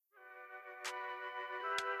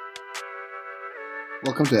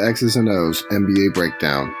Welcome to X's and O's NBA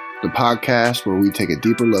Breakdown, the podcast where we take a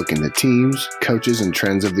deeper look into teams, coaches, and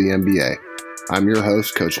trends of the NBA. I'm your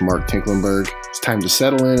host, Coach Mark Tinklenberg. It's time to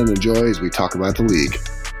settle in and enjoy as we talk about the league.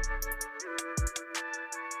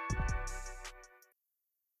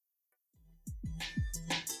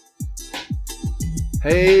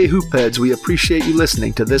 Hey Hoopheads, we appreciate you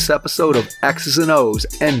listening to this episode of X's and O's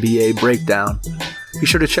NBA Breakdown. Be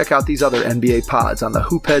sure to check out these other NBA pods on the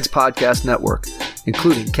Hoopheads Podcast Network,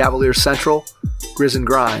 including Cavalier Central, Grizz and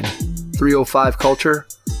Grind, 305 Culture,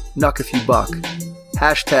 Nuck If You Buck,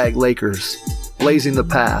 Hashtag Lakers, Blazing the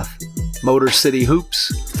Path, Motor City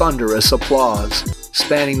Hoops, Thunderous Applause,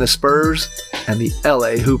 Spanning the Spurs, and the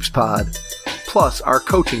LA Hoops Pod. Plus our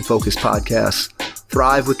coaching-focused podcasts,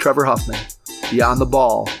 Thrive with Trevor Huffman, Beyond the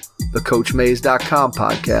Ball, the CoachMaze.com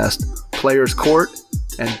podcast, Players Court,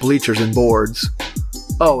 and Bleachers and Boards.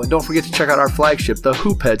 Oh, and don't forget to check out our flagship, the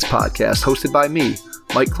Hoopheads podcast, hosted by me,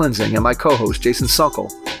 Mike Klinzing, and my co-host, Jason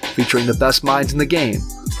Sunkel, featuring the best minds in the game,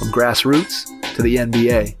 from grassroots to the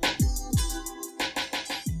NBA.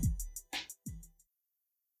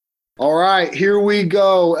 All right, here we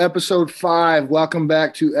go, episode 5. Welcome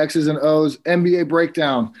back to X's and O's NBA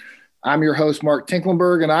Breakdown. I'm your host, Mark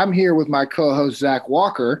Tinklenberg, and I'm here with my co-host, Zach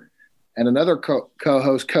Walker, and another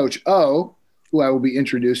co-host, Coach O, who I will be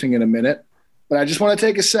introducing in a minute. But I just want to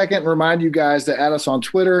take a second and remind you guys to add us on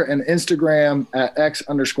Twitter and Instagram at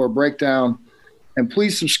X_breakdown. And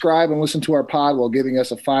please subscribe and listen to our pod while giving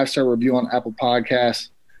us a 5-star review on Apple Podcasts.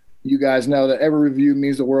 You guys know that every review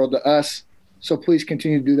means the world to us, so please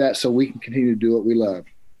continue to do that so we can continue to do what we love.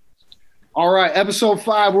 All right, episode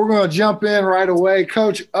 5, we're going to jump in right away.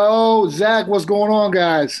 Coach O, Zach, what's going on,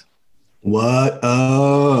 guys? What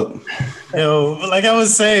up? Yo, like I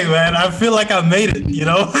was saying, man, I feel like I made it, you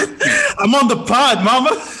know? I'm on the pod,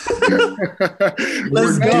 mama.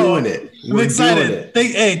 Let's go. Doing it. I'm excited.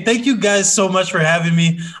 Thank you guys so much for having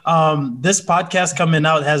me. This podcast coming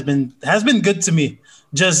out has been good to me.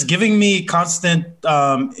 Just giving me constant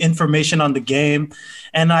information on the game,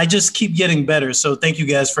 and I just keep getting better. So thank you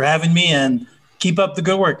guys for having me, and keep up the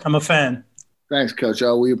good work. I'm a fan. Thanks, Coach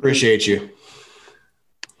O. We Appreciate you.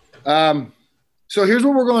 So here's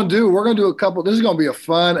what we're going to do. We're going to do a couple. This is going to be a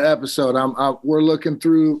fun episode. We're looking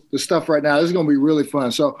through the stuff right now. This is going to be really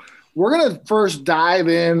fun. So we're going to first dive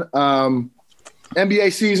in.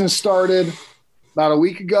 NBA season started about a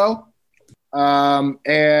week ago.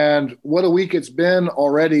 And what a week it's been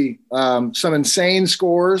already. Some insane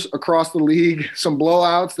scores across the league, some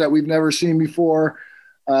blowouts that we've never seen before.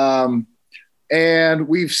 And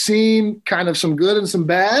we've seen kind of some good and some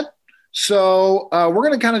bad. So we're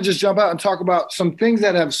going to kind of just jump out and talk about some things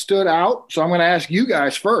that have stood out. So I'm going to ask you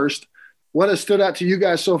guys first, what has stood out to you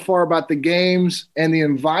guys so far about the games and the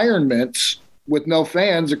environments with no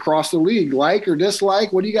fans across the league? Like or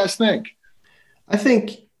dislike? What do you guys think? I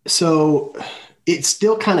think so. It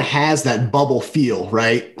still kind of has that bubble feel,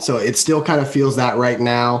 right? So it still kind of feels that right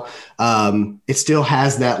now. It still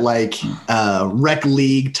has that like rec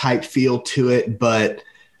league type feel to it, but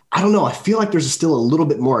I don't know. I feel like there's still a little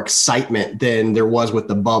bit more excitement than there was with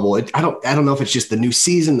the bubble. I don't know if it's just the new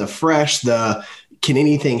season, the fresh, can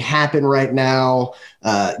anything happen right now?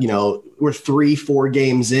 We're 3-4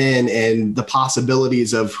 games in, and the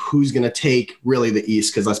possibilities of who's going to take really the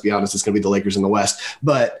East, because let's be honest, it's going to be the Lakers in the West,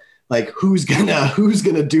 but like who's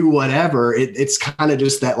gonna do whatever. It's kind of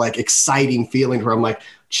just that like exciting feeling where I'm like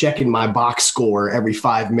checking my box score every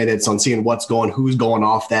 5 minutes on seeing who's going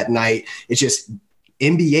off that night. It's just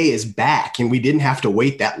NBA is back, and we didn't have to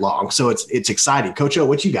wait that long. So it's exciting. Coach O,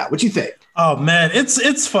 what you got? What you think? Oh man,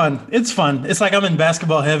 it's fun. It's fun. It's like I'm in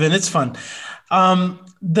basketball heaven. It's fun.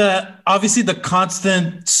 Obviously the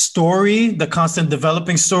constant story, the constant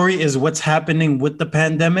developing story is what's happening with the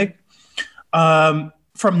pandemic.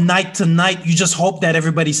 From night to night, you just hope that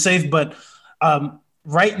everybody's safe. But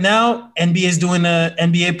right now,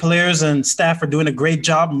 NBA players and staff are doing a great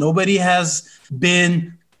job. Nobody has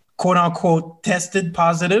been quote unquote tested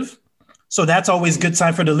positive. So that's always a good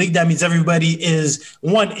sign for the league. That means everybody is,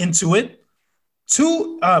 1, into it.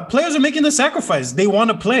 2, players are making the sacrifice. They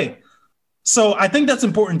want to play. So I think that's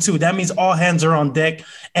important too. That means all hands are on deck.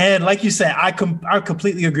 And like you said, I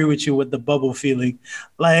completely agree with you with the bubble feeling.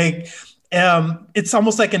 Like it's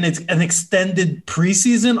almost like an extended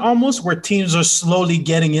preseason almost, where teams are slowly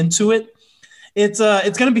getting into it. It's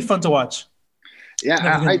going to be fun to watch.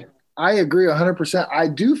 Yeah, I agree 100%. I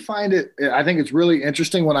do find it – I think it's really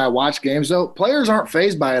interesting when I watch games, though. Players aren't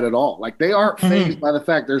fazed by it at all. Like, they aren't fazed by the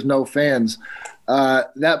fact there's no fans.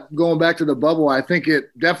 That going back to the bubble, I think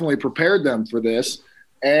it definitely prepared them for this.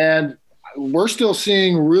 And we're still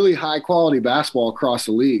seeing really high-quality basketball across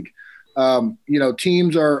the league.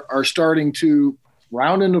 Teams are starting to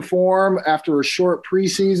round into form after a short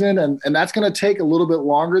preseason, and that's going to take a little bit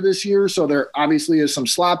longer this year. So there obviously is some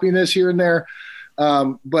sloppiness here and there,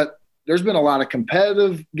 but there's been a lot of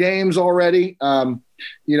competitive games already.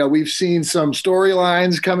 We've seen some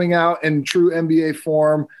storylines coming out in true NBA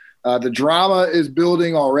form. The drama is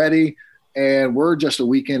building already, and we're just a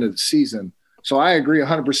week into the season. So I agree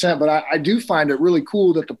 100%, but I do find it really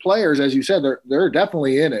cool that the players, as you said, they're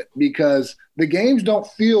definitely in it, because the games don't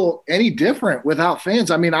feel any different without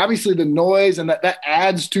fans. I mean, obviously the noise and that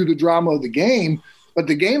adds to the drama of the game, but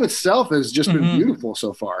the game itself has just been beautiful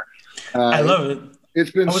so far. I love it.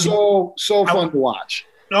 It's been so fun to watch.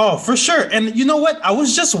 Oh, for sure. And you know what? I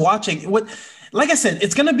was just watching like I said,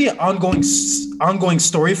 it's going to be an ongoing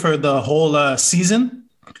story for the whole season,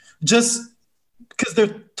 just because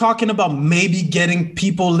they're talking about maybe getting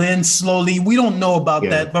people in slowly. We don't know about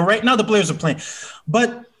that, but right now the players are playing.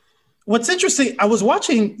 But what's interesting, I was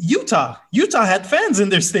watching Utah. Utah had fans in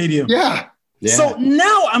their stadium. Yeah. So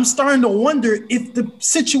now I'm starting to wonder if the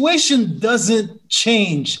situation doesn't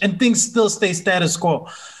change and things still stay status quo.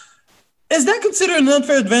 Is that considered an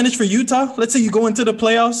unfair advantage for Utah? Let's say you go into the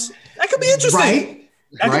playoffs. That could be interesting. Right?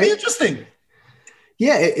 That could be interesting.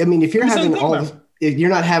 Yeah, I mean, if you're having if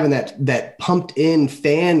you're not having that pumped in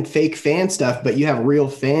fake fan stuff, but you have real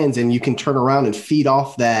fans and you can turn around and feed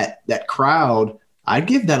off that crowd, I'd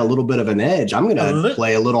give that a little bit of an edge. I'm going to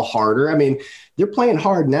play a little harder. I mean, they're playing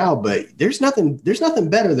hard now, but there's nothing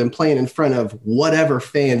better than playing in front of whatever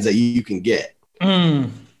fans that you can get.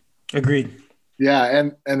 Agreed. Yeah,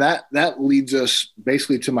 and that leads us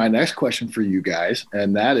basically to my next question for you guys,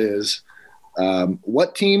 and that is,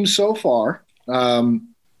 what teams so far?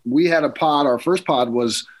 We had a pod. Our first pod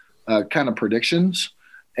was kind of predictions,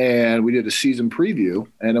 and we did a season preview,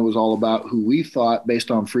 and it was all about who we thought, based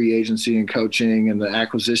on free agency and coaching and the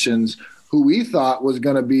acquisitions, who we thought was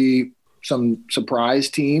going to be some surprise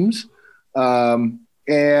teams.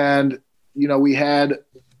 And, we had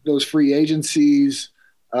those free agencies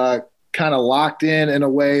kind of locked in a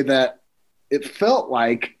way that it felt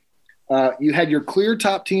like you had your clear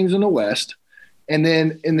top teams in the West. And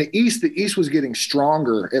then in the East was getting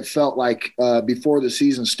stronger. It felt like before the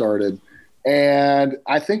season started. And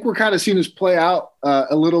I think we're kind of seeing this play out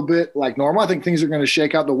a little bit like normal. I think things are going to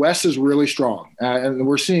shake out. The West is really strong. And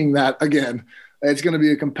we're seeing that again. It's going to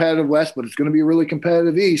be a competitive West, but it's going to be a really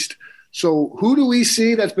competitive East. So who do we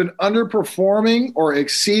see that's been underperforming or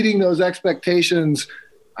exceeding those expectations?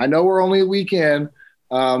 I know we're only a week in,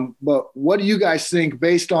 but what do you guys think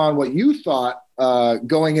based on what you thought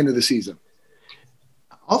going into the season?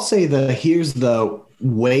 I'll say here's the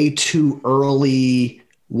way too early,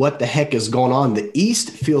 what the heck is going on. The East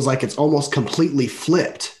feels like it's almost completely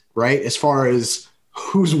flipped, right? As far as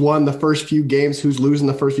who's won the first few games, who's losing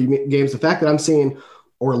the first few games. The fact that I'm seeing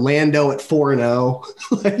Orlando at 4-0,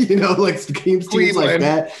 like teams like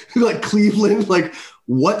that, like Cleveland, like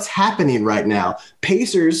what's happening right now?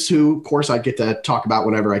 Pacers, who of course I get to talk about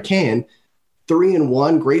whenever I can,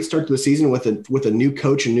 3-1, great start to the season with a new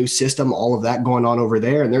coach and new system, all of that going on over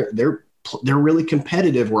there. And they're really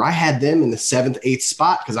competitive, where I had them in the 7th, 8th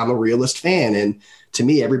spot because I'm a realist fan. And to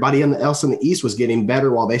me, everybody else in the East was getting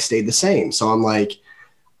better while they stayed the same. So I'm like,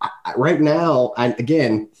 right now,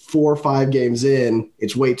 again, 4 or 5 games in,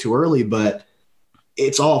 it's way too early, but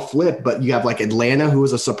it's all flipped. But you have like Atlanta, who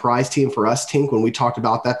was a surprise team for us, Tink, when we talked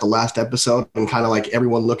about that the last episode, and kind of like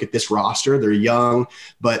everyone look at this roster. They're young,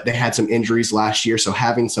 but they had some injuries last year. So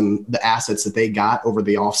having the assets that they got over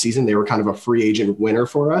the offseason, they were kind of a free agent winner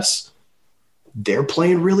for us. They're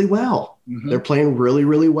playing really well. Mm-hmm. They're playing really,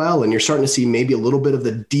 really well. And you're starting to see maybe a little bit of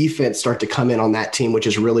the defense start to come in on that team, which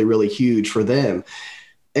is really, really huge for them.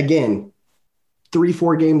 Again,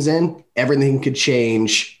 3-4 games in, everything could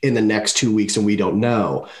change in the next 2 weeks, and we don't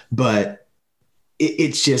know. But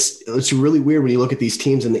it's really weird when you look at these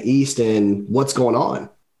teams in the East and what's going on.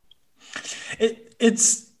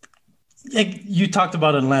 It's like you talked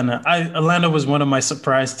about Atlanta. Atlanta was one of my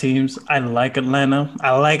surprise teams. I like Atlanta.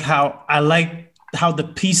 I like how the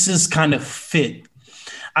pieces kind of fit.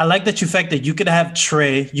 I like the fact that you could have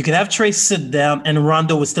Trey sit down and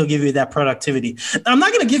Rondo would still give you that productivity. I'm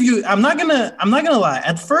not gonna lie.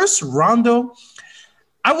 At first, Rondo,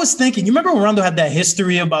 I was thinking, you remember when Rondo had that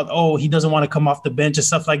history about, he doesn't want to come off the bench and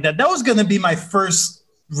stuff like that? That was going to be my first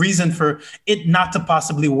reason for it not to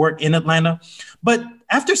possibly work in Atlanta. But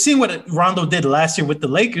after seeing what Rondo did last year with the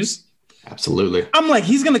Lakers, absolutely, I'm like,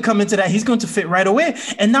 he's going to come into that. He's going to fit right away.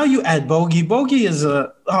 And now you add Bogey. Bogey's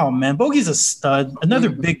a stud, another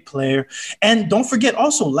big player. And don't forget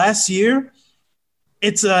also last year,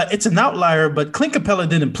 it's an outlier, but Clint Capella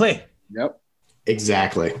didn't play. Yep.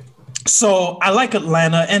 Exactly. So I like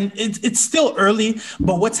Atlanta, and it's still early,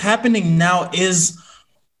 but what's happening now is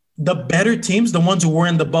the better teams, the ones who were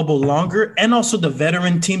in the bubble longer, and also the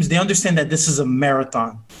veteran teams, they understand that this is a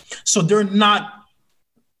marathon. So they're not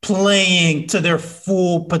playing to their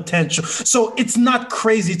full potential. So it's not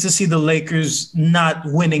crazy to see the Lakers not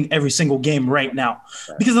winning every single game right now,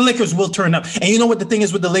 because the Lakers will turn up. And you know what the thing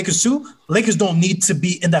is with the Lakers too? Lakers don't need to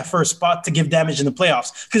be in that first spot to give damage in the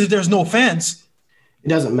playoffs, because if there's no fans, it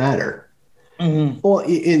doesn't matter. Mm-hmm. Well,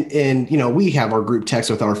 and you know, we have our group text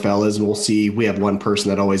with our fellas, and we'll see. We have one person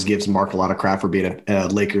that always gives Mark a lot of crap for being a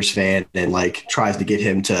Lakers fan and like tries to get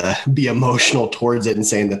him to be emotional towards it and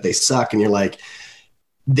saying that they suck. And you're like,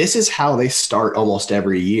 this is how they start almost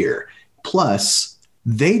every year. Plus,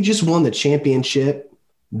 they just won the championship.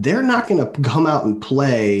 They're not going to come out and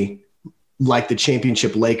play like the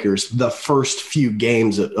championship Lakers the first few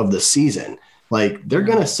games of the season. Like, they're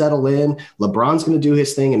going to settle in. LeBron's going to do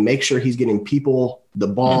his thing and make sure he's getting people the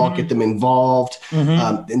ball, get them involved.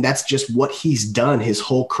 And that's just what he's done his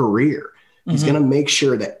whole career. He's going to make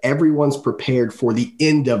sure that everyone's prepared for the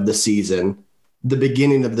end of the season. The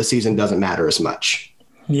beginning of the season doesn't matter as much.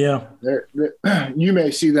 Yeah. You may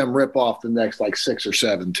see them rip off the next like 6 or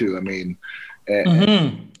 7 too. I mean,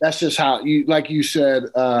 that's just how you, like you said,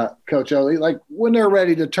 Coach Ole, like when they're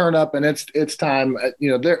ready to turn up and it's time, you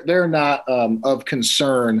know, they're not of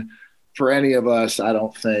concern for any of us. I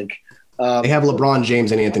don't think they have LeBron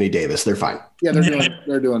James and Anthony Davis. They're fine. Yeah.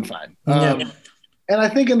 They're doing fine. And I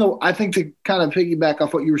think to kind of piggyback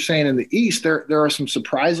off what you were saying in the East, there are some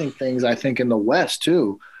surprising things I think in the West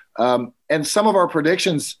too. And some of our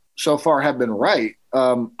predictions so far have been right.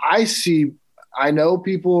 I know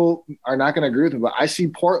people are not going to agree with me, but I see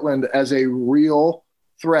Portland as a real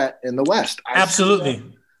threat in the West. Absolutely.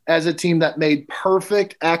 As a team that made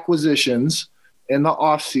perfect acquisitions in the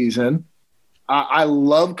offseason. I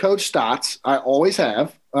love Coach Stotts. I always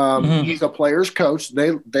have. He's a player's coach.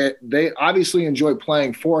 They obviously enjoy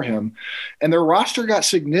playing for him, and their roster got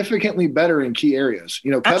significantly better in key areas.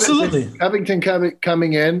 You know, Covington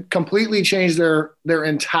coming in completely changed their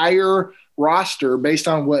entire roster based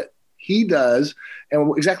on what he does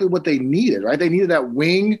and exactly what they needed. Right, they needed that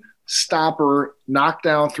wing stopper,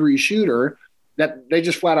 knockdown 3 shooter that they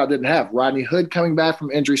just flat out didn't have. Rodney Hood coming back from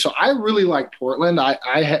injury, so I really like Portland.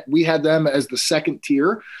 We had them as the second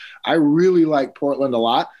tier. I really like Portland a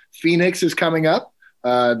lot. Phoenix is coming up.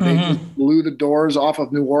 They just blew the doors off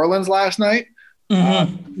of New Orleans last night.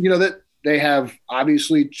 You know, that they have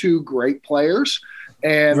obviously 2 great players,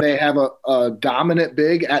 and they have a dominant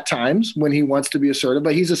big at times when he wants to be assertive,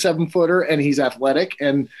 but he's a 7-footer and he's athletic.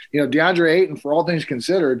 And, you know, DeAndre Ayton, for all things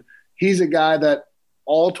considered, he's a guy that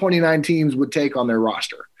all 29 teams would take on their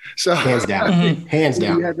roster. So hands down, hands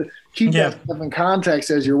down. You have to keep that stuff in context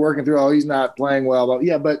as you're working through. Oh, he's not playing well,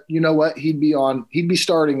 but you know what? He'd be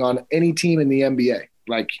starting on any team in the NBA,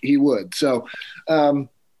 like he would. So,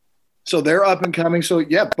 so they're up and coming. So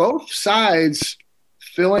yeah, both sides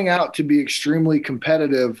filling out to be extremely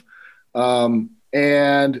competitive, and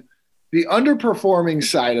the underperforming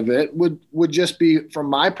side of it would just be, from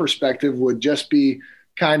my perspective, would just be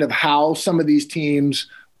kind of how some of these teams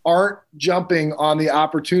aren't jumping on the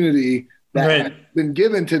opportunity that has been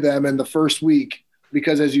given to them in the first week.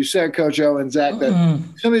 Because as you said, Coach O and Zach, that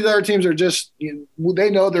some of these other teams are just, they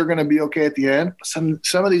know they're going to be okay at the end. Some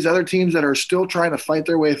of these other teams that are still trying to fight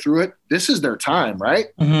their way through it, this is their time, right?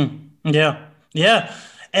 Yeah. Yeah.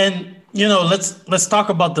 And, you know, let's talk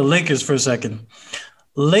about the Lakers for a second.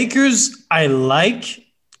 Lakers I like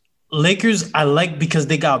because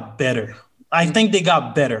they got better. I think they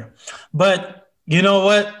got better. But you know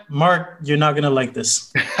what, Mark, you're not going to like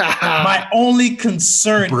this. My only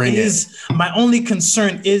concern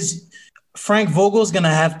is Frank Vogel's going to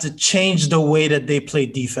have to change the way that they play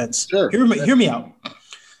defense. Sure. Hear me out.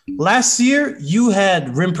 Last year, you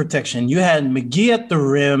had rim protection. You had McGee at the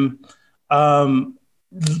rim.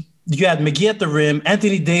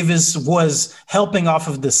 Anthony Davis was helping off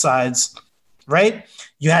of the sides, right?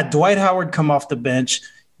 You had Dwight Howard come off the bench.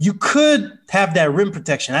 You could have that rim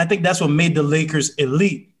protection. I think that's what made the Lakers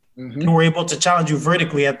elite. You were able to challenge you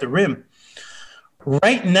vertically at the rim.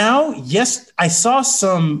 Right now, yes, I saw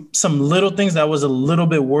some little things that I was a little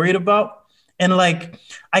bit worried about. And like,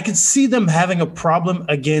 I could see them having a problem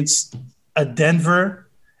against a Denver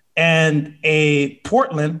and a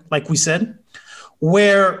Portland, like we said,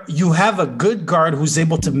 where you have a good guard who's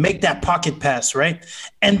able to make that pocket pass, right?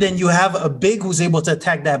 And then you have a big who's able to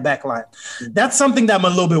attack that back line. That's something that I'm a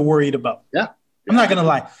little bit worried about. Yeah. I'm not going to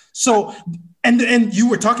lie. So, and you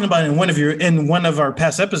were talking about in one of our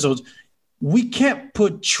past episodes, we can't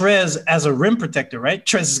put Trez as a rim protector, right?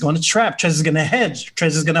 Trez is going to trap. Trez is going to hedge.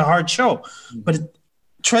 Trez is going to hard show. But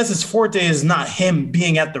Trez's forte is not him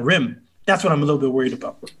being at the rim. That's what I'm a little bit worried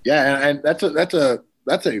about. Yeah, and that's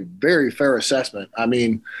a very fair assessment. I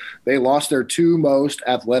mean, they lost their two most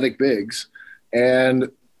athletic bigs, and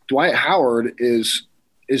Dwight Howard is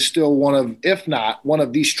still one of, if not one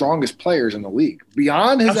of the strongest players in the league.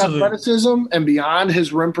 Beyond his athleticism and beyond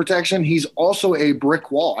his rim protection, he's also a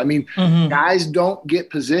brick wall. I mean, guys don't get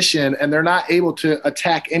position and they're not able to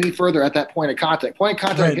attack any further at that point of contact. Point of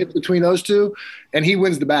contact hits between those two, and he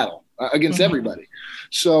wins the battle against everybody.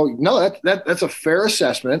 So, no, that's a fair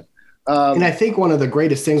assessment. And I think one of the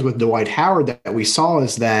greatest things with Dwight Howard that we saw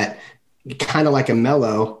is that, kind of like a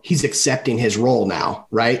Melo, he's accepting his role now,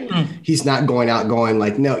 right? He's not going out going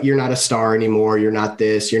like, no, you're not a star anymore. You're not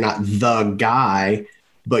this, you're not the guy,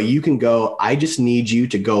 but you can go, I just need you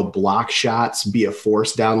to go block shots, be a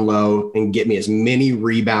force down low, and get me as many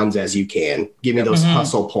rebounds as you can. Give me those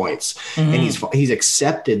hustle points. And he's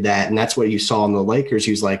accepted that. And that's what you saw in the Lakers.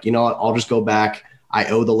 He was like, you know what, I'll just go back. I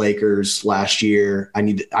owe the Lakers last year. I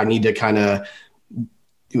need to kind of,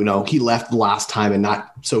 you know, he left last time and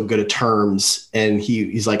not so good at terms. And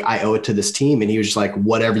he's like, I owe it to this team. And he was just like,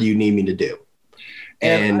 whatever you need me to do.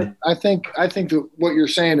 And I think that what you're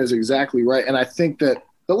saying is exactly right. And I think that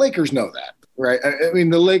the Lakers know that, right? I mean,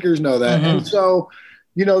 the Lakers know that. And so,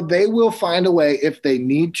 you know, they will find a way if they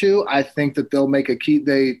need to. I think that they'll make a key.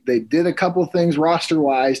 They did a couple of things roster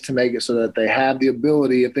wise to make it so that they have the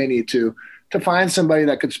ability, if they need to find somebody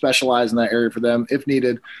that could specialize in that area for them if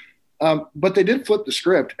needed. But they did flip the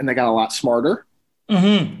script, and they got a lot smarter.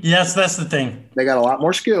 Yes, that's the thing. They got a lot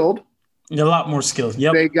more skilled. A lot more skilled.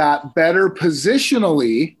 Yep. They got better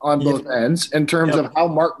positionally on both ends in terms of how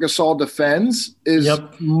Marc Gasol defends is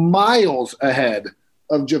miles ahead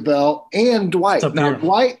of JaVale and Dwight. Now,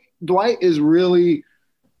 Dwight is really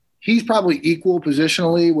 – he's probably equal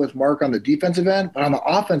positionally with Marc on the defensive end, but on the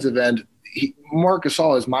offensive end, Marc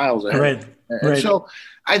Gasol is miles ahead. Right. So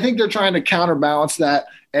I think they're trying to counterbalance that.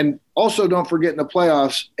 And also don't forget in the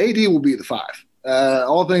playoffs, AD will be the 5.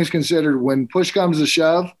 All things considered, when push comes to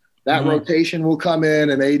shove, that rotation will come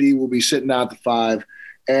in and AD will be sitting out the 5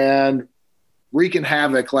 and wreaking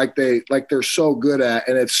havoc like they're so good at,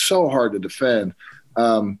 and it's so hard to defend.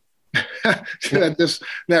 That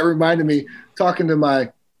reminded me, talking to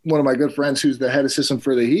one of my good friends who's the head assistant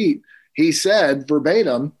for the Heat. He said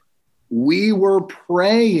verbatim, we were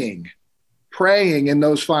praying in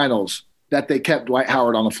those finals that they kept Dwight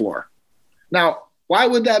Howard on the floor. Now, why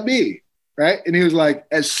would that be, right? And he was like,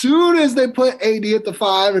 as soon as they put AD at the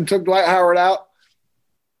 5 and took Dwight Howard out,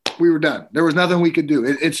 we were done. There was nothing we could do.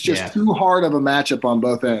 It's just too hard of a matchup on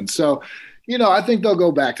both ends. So, you know, I think they'll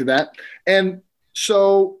go back to that. And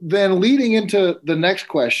so then leading into the next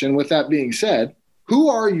question, with that being said, who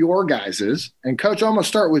are your guys's, and Coach, I'm going to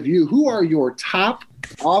start with you, who are your top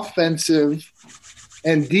offensive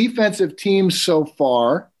and defensive teams so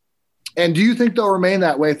far? And do you think they'll remain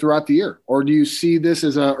that way throughout the year? Or do you see this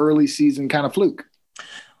as an early season kind of fluke?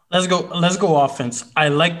 Let's go offense. I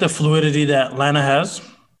like the fluidity that Atlanta has.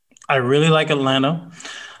 I really like Atlanta.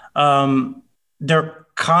 They're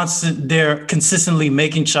consistently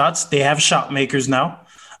making shots. They have shot makers now.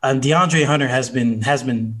 And DeAndre Hunter has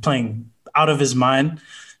been playing out of his mind.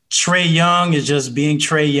 Trae Young is just being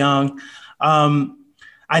Trae Young.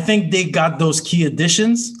 I think they got those key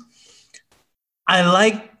additions. I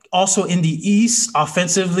like also in the East,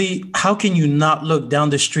 offensively, how can you not look down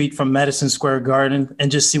the street from Madison Square Garden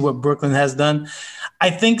and just see what Brooklyn has done? I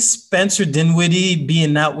think Spencer Dinwiddie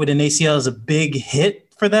being out with an ACL is a big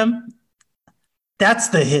hit for them. That's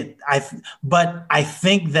the hit. But I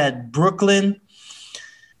think that Brooklyn,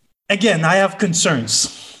 again, I have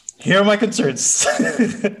concerns. Here are my concerns.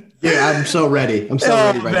 Yeah, I'm so ready. I'm so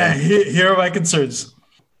ready right now. Here are my concerns.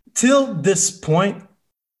 Till this point,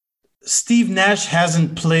 Steve Nash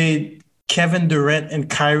hasn't played Kevin Durant and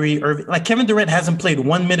Kyrie Irving. Like, Kevin Durant hasn't played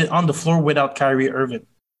 1 minute on the floor without Kyrie Irving,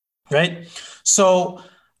 right? So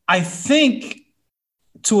I think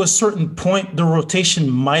to a certain point, the rotation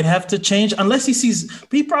might have to change unless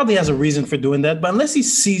he probably has a reason for doing that, but unless he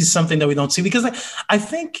sees something that we don't see, because I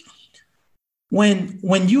think when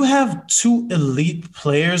you have two elite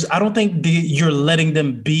players, I don't think you're letting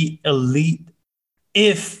them be elite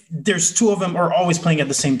if there's two of them are always playing at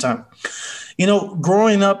the same time. You know,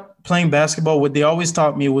 growing up playing basketball, what they always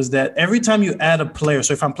taught me was that every time you add a player,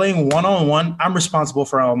 so if I'm playing 1-on-1, I'm responsible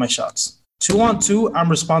for all my shots. 2-on-2, I'm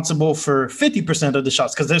responsible for 50% of the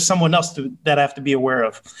shots because there's someone else that I have to be aware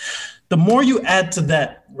of. The more you add to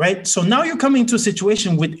that, right? So now you're coming to a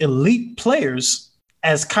situation with elite players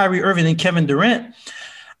as Kyrie Irving and Kevin Durant.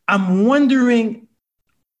 I'm wondering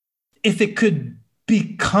if it could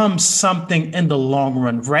become something in the long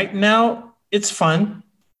run. Right now, it's fun.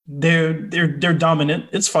 They're dominant.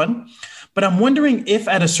 It's fun. But I'm wondering if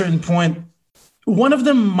at a certain point, one of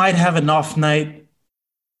them might have an off night.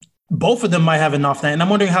 Both of them might have an off night. And I'm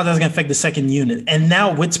wondering how that's going to affect the second unit. And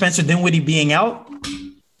now with Spencer Dinwiddie being out,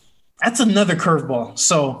 that's another curveball.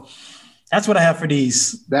 So that's what I have for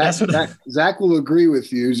these. Zach will agree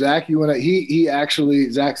with you. Zach,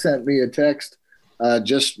 Zach sent me a text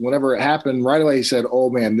just whenever it happened. Right away, he said, "Oh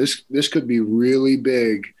man, this could be really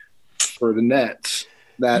big for the Nets."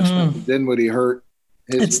 That's Dinwiddie hurt.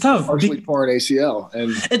 It's tough. Partially torn ACL,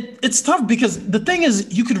 and it's tough because the thing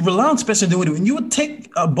is, you could rely on Spencer Dinwiddie. When you would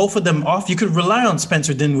take both of them off, you could rely on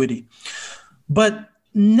Spencer Dinwiddie. But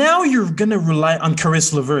now you're gonna rely on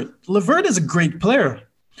Caris LeVert. LeVert is a great player,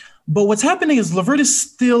 but what's happening is LeVert is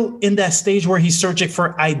still in that stage where he's searching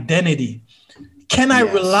for identity. Can I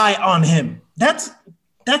rely on him? That's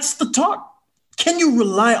the talk. Can you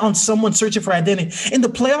rely on someone searching for identity? In the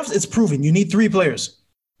playoffs, it's proven. You need 3 players.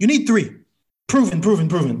 You need 3.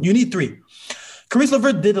 Proven. You need 3. Caris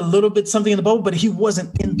LeVert did a little bit something in the bubble, but he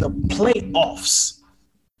wasn't in the playoffs.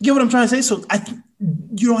 You get what I'm trying to say? So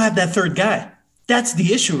you don't have that third guy. That's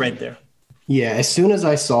the issue right there. Yeah, as soon as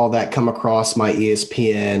I saw that come across my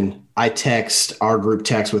ESPN, I text our group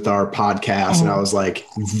text with our podcast, and I was like,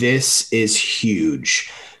 this is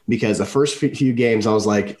huge. Because the first few games, I was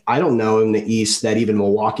like, I don't know in the East that even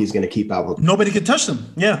Milwaukee's going to keep up with them. Nobody could touch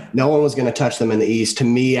them. Yeah. No one was going to touch them in the East. To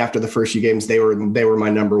me, after the first few games, they were my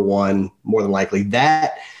number one, more than likely.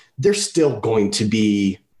 That they're still going to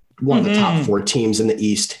be one of the top 4 teams in the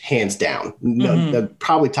East, hands down. No,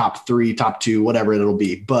 probably top 3, top 2, whatever it'll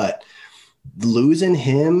be. But losing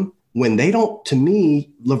him when they don't, to me,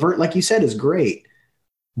 LeVert, like you said, is great.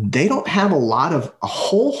 They don't have a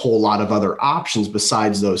whole lot of other options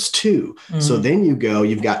besides those 2. So then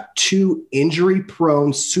you've got 2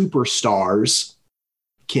 injury-prone superstars.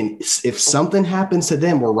 If something happens to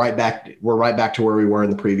them, we're right back to where we were in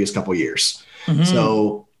the previous couple of years.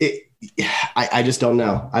 So I just don't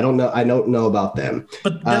know. I don't know about them.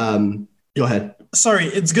 But go ahead. Sorry,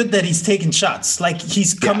 it's good that he's taking shots. Like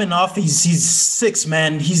he's coming off. He's 6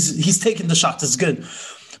 man. He's taking the shots. It's good.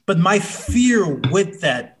 But my fear with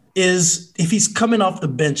that is if he's coming off the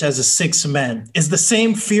bench as a 6 man, is the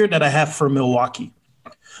same fear that I have for Milwaukee.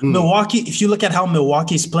 Milwaukee, if you look at how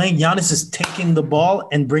Milwaukee's playing, Giannis is taking the ball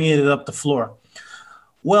and bringing it up the floor.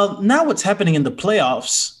 Well, now what's happening in the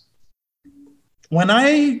playoffs, when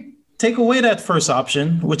I take away that first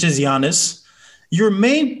option, which is Giannis, your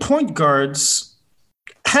main point guards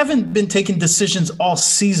haven't been taking decisions all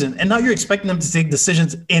season, and now you're expecting them to take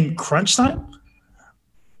decisions in crunch time?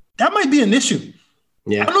 That might be an issue.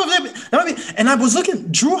 Yeah. I don't know if that might be. And I was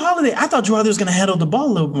looking, Drew Holiday, I thought Drew Holiday was going to handle the ball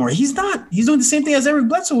a little bit more. He's not. He's doing the same thing as Eric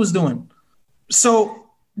Bledsoe was doing. So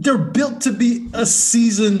they're built to be a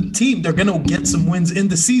seasoned team. They're going to get some wins in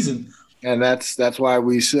the season. And that's why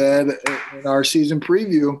we said in our season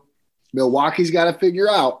preview, Milwaukee's got to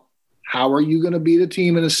figure out, how are you going to beat a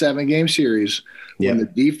team in a 7-game series when the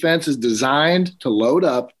defense is designed to load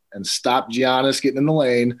up and stop Giannis getting in the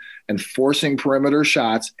lane and forcing perimeter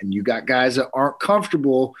shots, and you got guys that aren't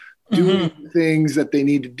comfortable doing things that they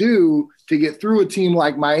need to do to get through a team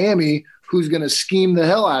like Miami, who's going to scheme the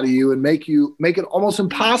hell out of you and make it almost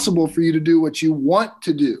impossible for you to do what you want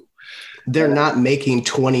to do. They're not making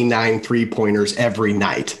 29 3-pointers every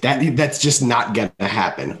night. That's just not going to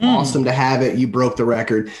happen. Awesome to have it. You broke the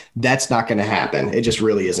record. That's not going to happen. It just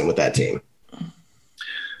really isn't with that team.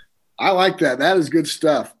 I like that. That is good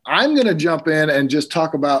stuff. I'm going to jump in and just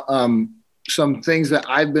talk about some things that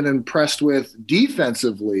I've been impressed with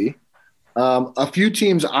defensively. A few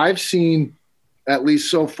teams I've seen, at least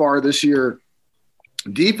so far this year,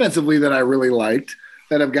 defensively that I really liked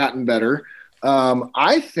that have gotten better.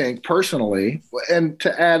 I think personally, and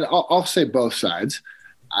to add, I'll say both sides,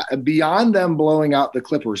 beyond them blowing out the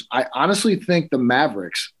Clippers, I honestly think the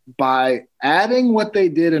Mavericks, by adding what they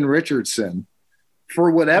did in Richardson, for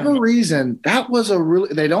whatever reason, that was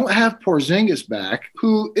they don't have Porzingis back,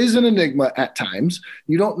 who is an enigma at times.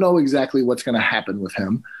 You don't know exactly what's going to happen with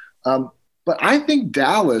him. But I think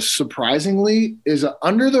Dallas, surprisingly, is an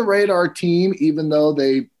under-the-radar team, even though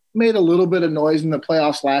they made a little bit of noise in the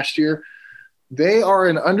playoffs last year. They are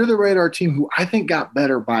an under-the-radar team who I think got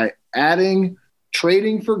better by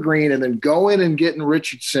trading for Green, and then going and getting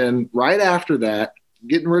Richardson right after that,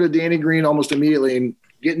 getting rid of Danny Green almost immediately, and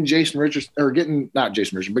getting getting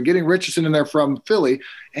Richardson in there from Philly.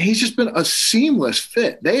 And he's just been a seamless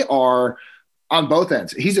fit. They are on both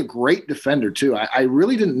ends. He's a great defender too. I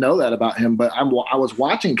really didn't know that about him, but I was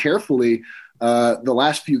watching carefully the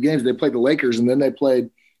last few games. They played the Lakers and then they played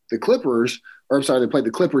the Clippers. Or I'm sorry, they played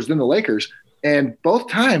the Clippers, then the Lakers. And both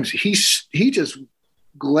times he just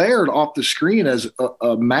glared off the screen as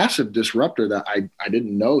a massive disruptor that I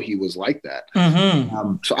didn't know he was like that.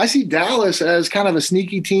 Mm-hmm. So I see Dallas as kind of a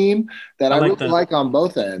sneaky team that I really like on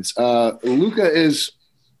both ends. Luka is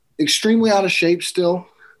extremely out of shape still.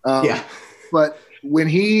 But when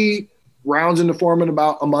he rounds into form in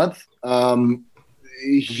about a month,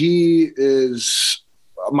 he is,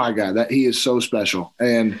 oh my God, that he is so special.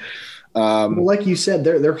 And well, like you said,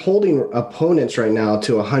 they're holding opponents right now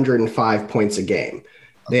to 105 points a game.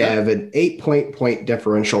 They have an 8-point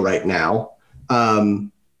differential right now.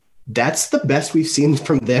 That's the best we've seen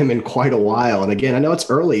from them in quite a while. And again, I know it's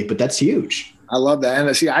early, but that's huge. I love that.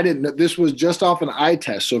 And see, I didn't know this was just off an eye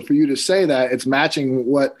test. So for you to say that it's matching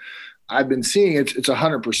what I've been seeing, it's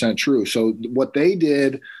 100% true. So what they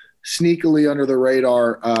did sneakily under the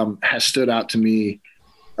radar has stood out to me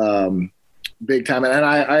big time. And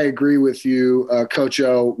I agree with you, Coach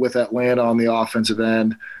O, with Atlanta on the offensive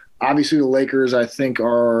end. Obviously, the Lakers, I think,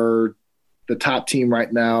 are the top team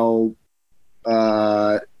right now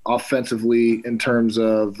offensively in terms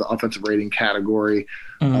of the offensive rating category.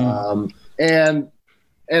 And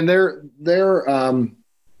they're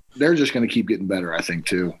just going to keep getting better, I think,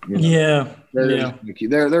 too.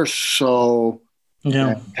 They're so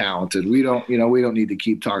talented. We don't need to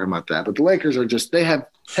keep talking about that. But the Lakers are they have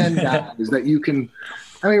 10 guys that you can,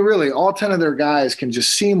 I mean, really, all 10 of their guys can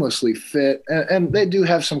just seamlessly fit. And they do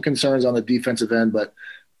have some concerns on the defensive end, but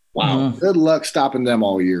wow, good luck stopping them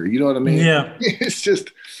all year. You know what I mean? Yeah.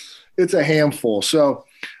 It's a handful. So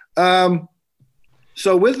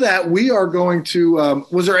with that, we are going to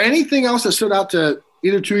was there anything else that stood out to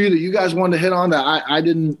either two of you that you guys wanted to hit on that I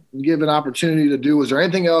didn't give an opportunity to do? Was there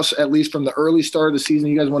anything else, at least from the early start of the season,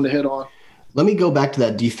 you guys wanted to hit on? Let me go back to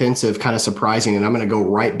that defensive kind of surprising, and I'm going to go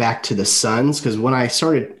right back to the Suns, because when I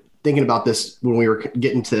started thinking about this, when we were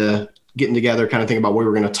getting together, kind of thinking about what we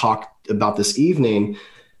were going to talk about this evening,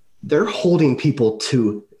 they're holding people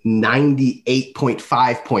to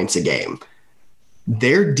 98.5 points a game.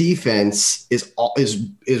 Their defense is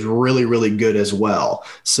really, really good as well.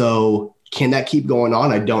 So can that keep going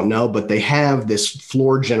on? I don't know, but they have this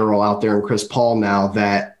floor general out there in Chris Paul now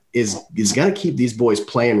that is going to keep these boys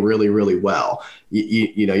playing really, really well.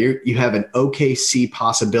 You have an OKC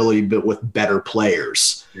possibility, but with better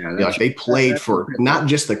players. Yeah, they played for not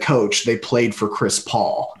just the coach, they played for Chris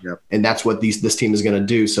Paul. Yep. And that's what this team is going to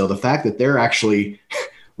do. So the fact that they're actually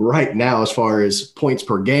right now, as far as points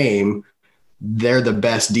per game, they're the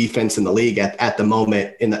best defense in the league at the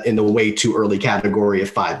moment in the way too early category of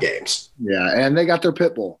 5 games. Yeah, and they got their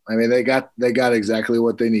pit bull. I mean, they got exactly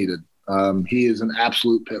what they needed. He is an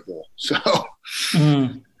absolute pit bull. So,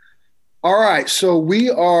 All right. So we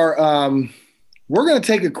are we're going to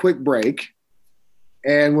take a quick break,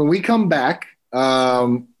 and when we come back,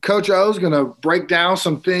 Coach O is going to break down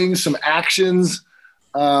some things, some actions,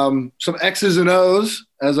 some X's and O's,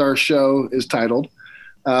 as our show is titled,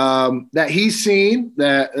 that he's seen.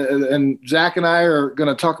 And Zach and I are going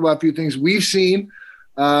to talk about a few things we've seen,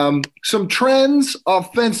 some trends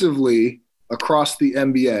offensively across the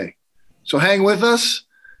NBA. So hang with us,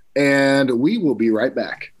 and we will be right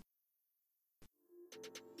back.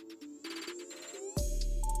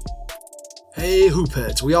 Hey,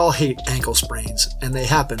 hoopheads, we all hate ankle sprains, and they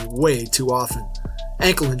happen way too often.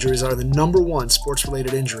 Ankle injuries are the #1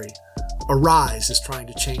 sports-related injury. Arise is trying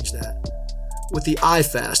to change that. With the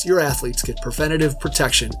iFast, your athletes get preventative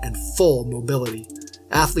protection and full mobility.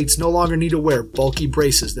 Athletes no longer need to wear bulky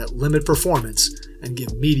braces that limit performance and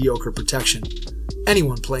give mediocre protection.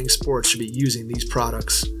 Anyone playing sports should be using these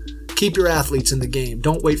products. Keep your athletes in the game.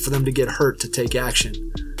 Don't wait for them to get hurt to take action.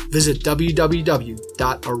 Visit www.arise.com,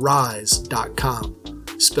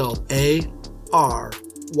 spelled ARYSE,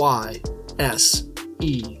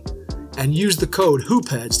 and use the code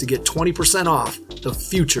HOOPHEADS to get 20% off the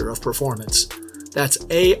future of performance. That's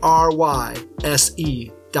ARYSE.com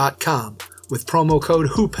with promo code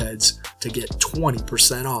HOOPHEADS to get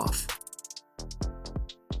 20% off.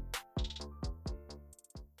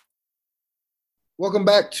 Welcome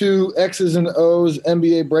back to X's and O's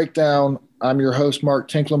NBA Breakdown. I'm your host, Mark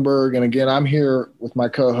Tinklenberg. And again, I'm here with my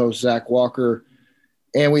co-host, Zach Walker.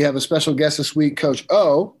 And we have a special guest this week, Coach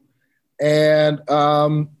O. And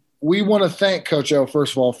we want to thank Coach O,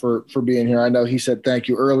 first of all, for being here. I know he said thank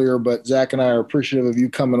you earlier, but Zach and I are appreciative of you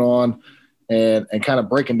coming on and kind of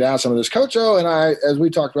breaking down some of this. Coach O and I, as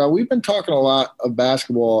we talked about, we've been talking a lot of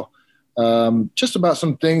basketball, just about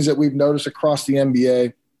some things that we've noticed across the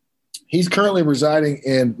NBA He's currently residing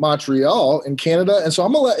in Montreal in Canada. And so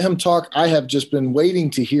I'm going to let him talk. I have just been waiting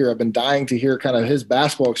to hear. I've been dying to hear kind of his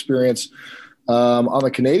basketball experience on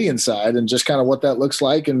the Canadian side and just kind of what that looks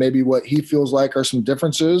like and maybe what he feels like are some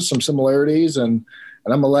differences, some similarities. And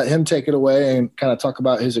I'm going to let him take it away and kind of talk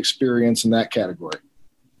about his experience in that category.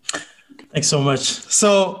 Thanks so much.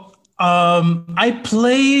 So I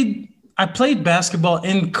played basketball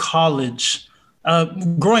in college.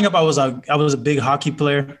 Growing up, I was a big hockey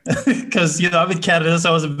player because, I'm in Canada, so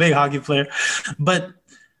I was a big hockey player. But,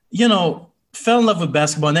 fell in love with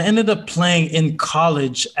basketball and I ended up playing in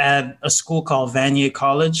college at a school called Vanier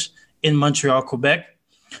College in Montreal, Quebec.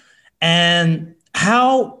 And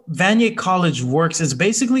how Vanier College works is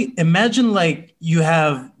basically imagine like you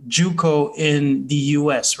have JUCO in the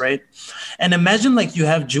US, right? And imagine like you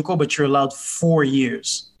have JUCO, but you're allowed 4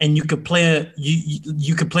 years and you could play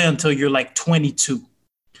you could play until you're like 22.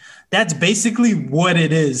 That's basically what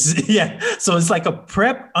it is. Yeah. So it's like a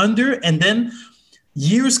prep under, and then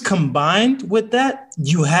years combined with that,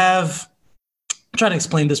 you have, I'm trying to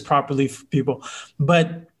explain this properly for people,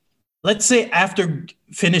 but let's say after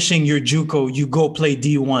finishing your JUCO, you go play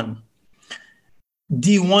D1.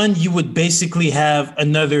 D1, you would basically have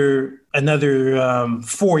another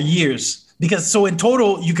 4 years, because so in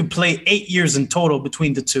total you could play 8 years in total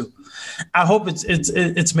between the two. I hope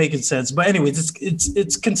it's making sense, but anyways,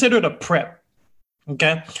 it's considered a prep.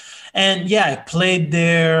 Okay. And yeah, I played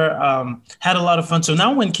there, had a lot of fun. So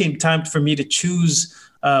now when came time for me to choose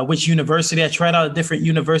which university, I tried out different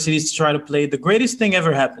universities to try to play. The greatest thing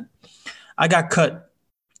ever happened. I got cut.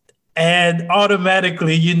 And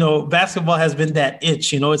automatically, basketball has been that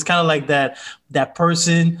itch. It's kind of like that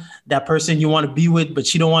person you want to be with, but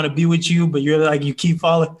she don't want to be with you, but you're like, you keep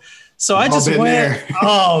falling. So I just went, there.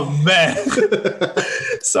 Oh man.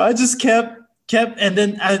 So I just kept, and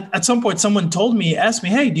then at some point, someone asked me,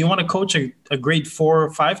 hey, do you want to coach a grade 4 or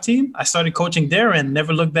 5 team? I started coaching there and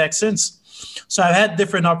never looked back since. So I've had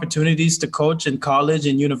different opportunities to coach in college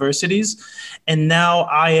and universities. And now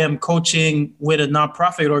I am coaching with a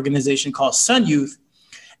nonprofit organization called Sun Youth.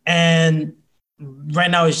 And right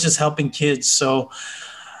now it's just helping kids. So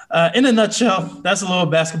in a nutshell, that's a little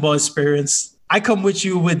basketball experience. I come with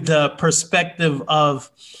you with the perspective of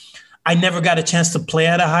I never got a chance to play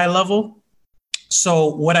at a high level.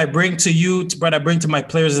 So what I bring to you, what I bring to my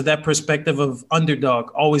players is that perspective of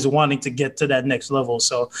underdog, always wanting to get to that next level.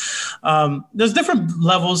 So there's different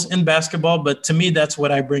levels in basketball, but to me, that's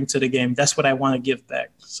what I bring to the game. That's what I want to give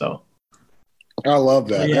back. So I love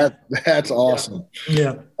that. Yeah. That's awesome.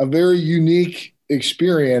 Yeah. A very unique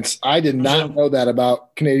experience. I did not know that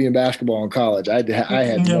about Canadian basketball in college. I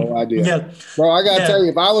had no idea. Yeah. Bro, I got to tell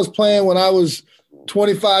you, if I was playing when I was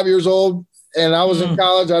 25 years old and I was in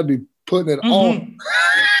college, I'd be putting it on.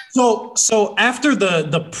 So after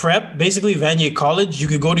the prep, basically Vanier College, you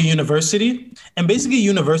could go to university, and basically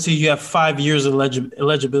university, you have 5 years of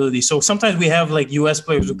eligibility. So sometimes we have like US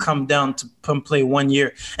players who come down to come play 1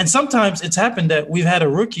 year. And sometimes it's happened that we've had a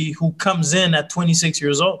rookie who comes in at 26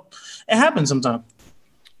 years old. It happens sometimes.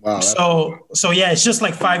 Wow. So yeah, it's just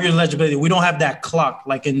like 5 years eligibility. We don't have that clock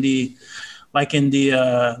like in the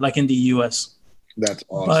US. That's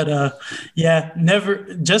awesome. But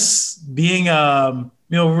never just being,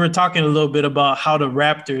 we were talking a little bit about how the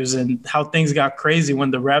Raptors and how things got crazy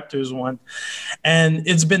when the Raptors won. And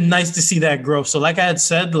it's been nice to see that growth. So like I had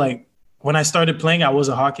said, like when I started playing, I was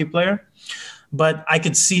a hockey player, but I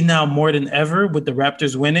could see now more than ever with the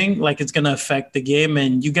Raptors winning, like it's going to affect the game.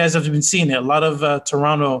 And you guys have been seeing it. A lot of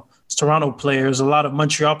Toronto players, a lot of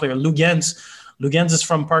Montreal players. Lugens is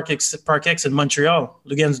from Park X in Montreal.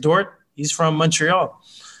 Lugens Dort. He's from Montreal.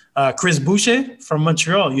 Chris Boucher from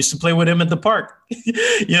Montreal. Used to play with him at the park.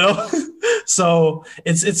 So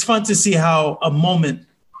it's fun to see how a moment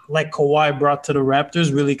like Kawhi brought to the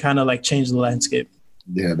Raptors really kind of like changed the landscape.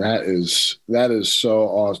 Yeah, that is so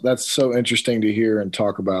awesome. That's so interesting to hear and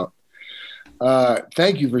talk about.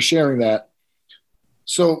 Thank you for sharing that.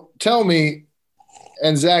 So tell me,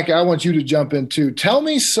 and Zach, I want you to jump in too. Tell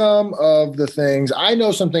me some of the things. I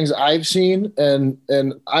know some things I've seen, and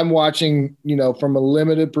I'm watching, from a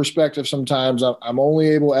limited perspective sometimes. I'm only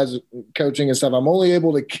able, as coaching and stuff, I'm only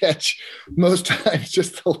able to catch most times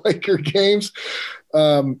just the Laker games.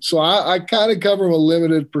 So I kind of cover from a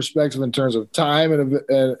limited perspective in terms of time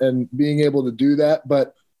and being able to do that.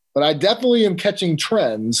 But I definitely am catching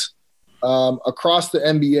trends across the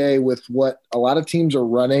NBA with what a lot of teams are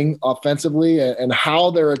running offensively and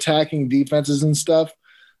how they're attacking defenses and stuff.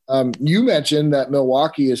 You mentioned that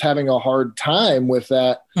Milwaukee is having a hard time with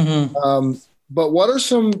that. But what are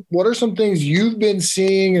some things you've been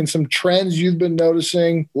seeing and some trends you've been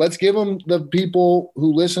noticing? Let's give the people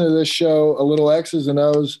who listen to this show a little X's and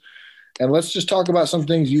O's, and let's just talk about some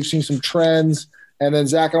things you've seen, some trends. And then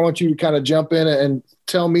Zach, I want you to kind of jump in and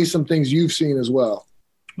tell me some things you've seen as well.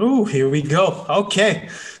 Oh, here we go. Okay.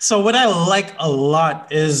 So what I like a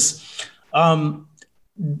lot is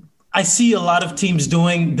I see a lot of teams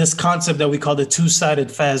doing this concept that we call the two-sided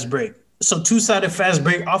fast break. So two-sided fast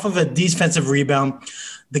break off of a defensive rebound.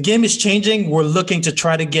 The game is changing. We're looking to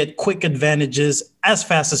try to get quick advantages as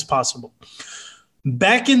fast as possible.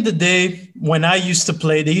 Back in the day when I used to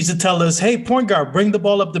play, they used to tell us, hey, point guard, bring the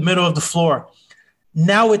ball up the middle of the floor.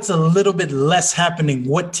 Now it's a little bit less happening.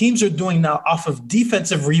 What teams are doing now off of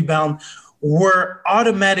defensive rebound, we're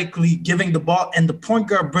automatically giving the ball and the point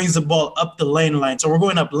guard brings the ball up the lane line. So we're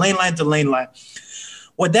going up lane line to lane line.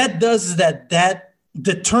 What that does is that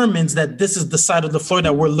determines that this is the side of the floor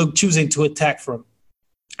that we're choosing to attack from.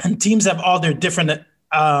 And teams have all their different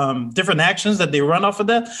actions that they run off of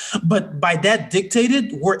that. But by that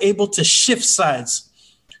dictated, we're able to shift sides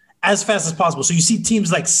as fast as possible. So you see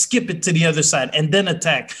teams like skip it to the other side and then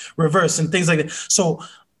attack, reverse, and things like that. So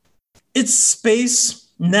it's space.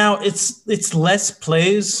 Now it's less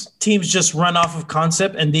plays. Teams just run off of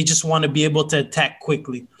concept and they just want to be able to attack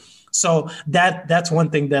quickly. So that's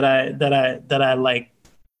one thing that I like.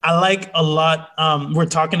 I like a lot. We're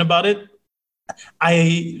talking about it.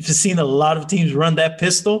 I've seen a lot of teams run that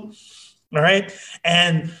pistol. All right.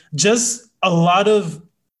 And just a lot of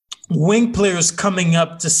wing players coming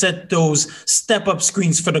up to set those step-up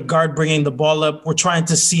screens for the guard bringing the ball up. We're trying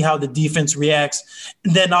to see how the defense reacts.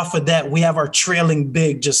 And then off of that, we have our trailing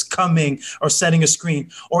big just coming or setting a screen.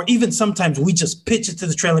 Or even sometimes we just pitch it to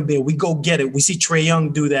the trailing big. We go get it. We see Trae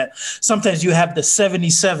Young do that. Sometimes you have the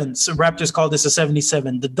 77. So Raptors call this a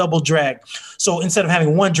 77, the double drag. So instead of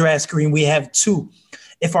having one drag screen, we have two.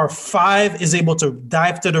 If our 5 is able to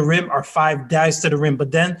dive to the rim, our 5 dives to the rim.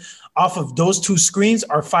 But then off of those two screens,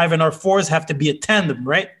 our 5 and our 4s have to be a tandem,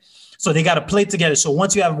 right? So they got to play together. So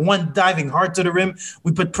once you have one diving hard to the rim,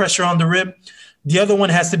 we put pressure on the rim. The other one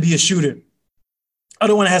has to be a shooter.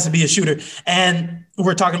 And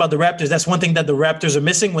we're talking about the Raptors. That's one thing that the Raptors are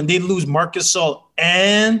missing. When they lose Marc Gasol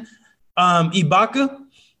and Ibaka,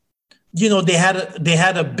 you know, they had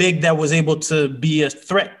a big that was able to be a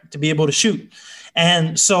threat, to be able to shoot.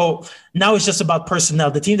 And so now it's just about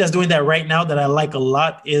personnel. The team that's doing that right now that I like a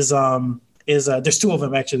lot is there's two of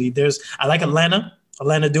them actually. I like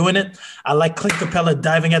Atlanta doing it. I like Clint Capella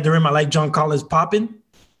diving at the rim. I like John Collins popping.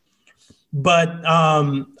 But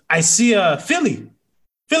I see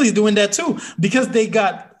Philly's doing that too because they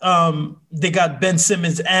got Ben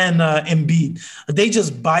Simmons and Embiid. They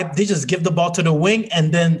just give the ball to the wing,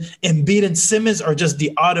 and then Embiid and Simmons are just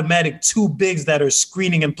the automatic two bigs that are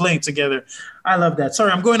screening and playing together. I love that.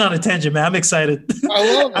 Sorry, I'm going on a tangent, man. I'm excited.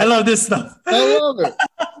 I love it. I love this stuff. I love it.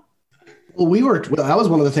 Well, that was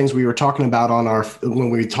one of the things we were talking about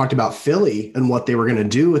when we talked about Philly and what they were going to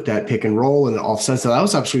do with that pick and roll and all sense. So that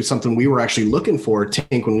was actually something we were actually looking for,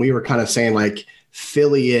 Tink, when we were kind of saying like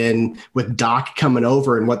Philly in with Doc coming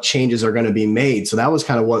over and what changes are going to be made. So that was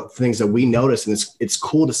kind of what things that we noticed. And it's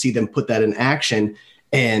cool to see them put that in action,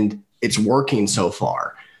 and it's working so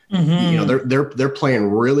far. Mm-hmm. You know, they're playing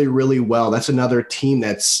really, really well. That's another team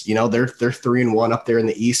that's, you know, they're 3-1 up there in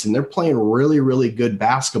the East, and they're playing really, really good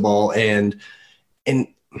basketball. And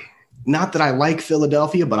not that I like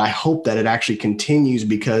Philadelphia, but I hope that it actually continues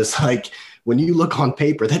because, like, when you look on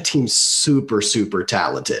paper, that team's super, super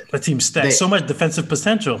talented. That team stacks so much defensive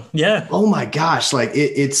potential. Yeah. Oh my gosh. Like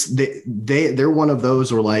they're one of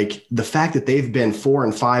those where like the fact that they've been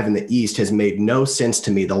 4-5 in the East has made no sense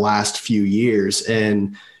to me the last few years.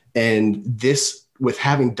 And this with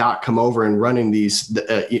having Doc come over and running these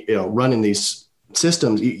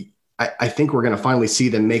systems, I think we're going to finally see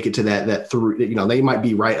them make it to that through, you know, they might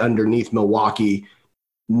be right underneath Milwaukee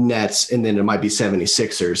Nets, and then it might be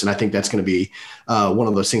 76ers. And I think that's going to be one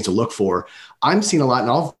of those things to look for. I'm seeing a lot, and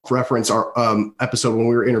I'll reference our episode when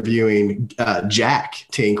we were interviewing Jack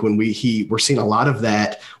Tink, when we're seeing a lot of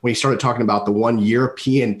that when he started talking about the one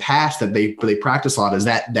European pass that they practice a lot is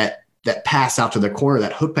that pass out to the corner,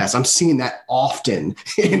 that hook pass. I'm seeing that often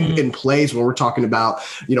in plays when we're talking about,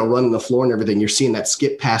 you know, running the floor and everything. You're seeing that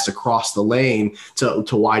skip pass across the lane to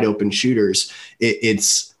wide open shooters.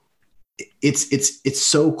 It's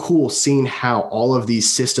so cool seeing how all of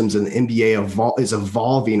these systems in the NBA is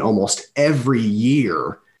evolving almost every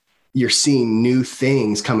year. You're seeing new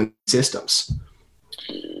things come in systems.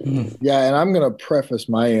 Yeah, and I'm going to preface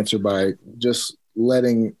my answer by just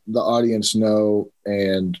letting the audience know,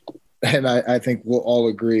 and I think we'll all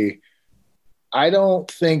agree, I don't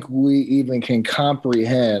think we even can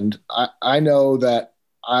comprehend. I know that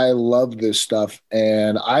I love this stuff,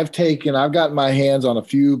 and I've gotten my hands on a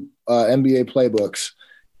few NBA playbooks,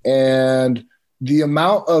 and the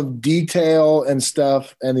amount of detail and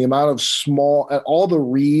stuff and the amount of all the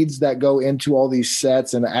reads that go into all these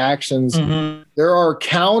sets and actions, there are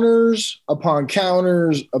counters upon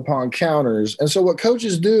counters upon counters. And so what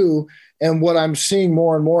coaches do, and what I'm seeing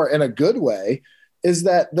more and more in a good way, is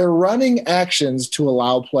that they're running actions to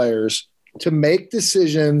allow players to make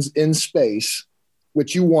decisions in space,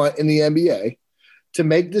 which you want in the NBA, to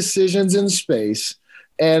make decisions in space.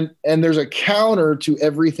 And there's a counter to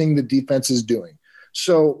everything the defense is doing.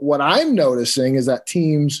 So what I'm noticing is that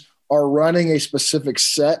teams are running a specific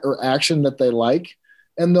set or action that they like,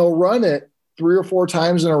 and they'll run it 3 or 4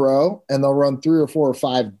 times in a row, and they'll run 3 or 4 or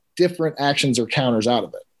 5 different actions or counters out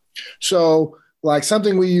of it. So like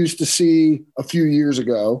something we used to see a few years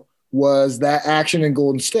ago was that action in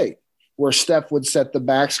Golden State where Steph would set the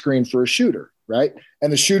back screen for a shooter, right?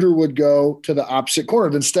 And the shooter would go to the opposite corner.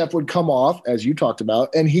 Then Steph would come off, as you talked about,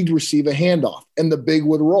 and he'd receive a handoff, and the big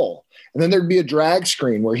would roll. And then there'd be a drag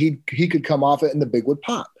screen where he could come off it and the big would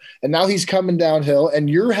pop. And now he's coming downhill, and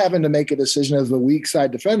you're having to make a decision as the weak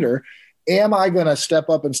side defender. Am I going to step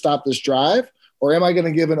up and stop this drive, or am I going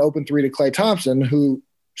to give an open 3 to Klay Thompson, who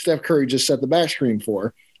Steph Curry just set the back screen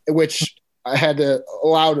for, which I had to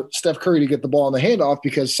allow Steph Curry to get the ball in the handoff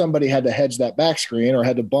because somebody had to hedge that back screen or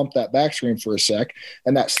had to bump that back screen for a sec.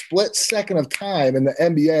 And that split second of time in the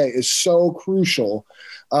NBA is so crucial.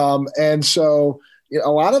 And so a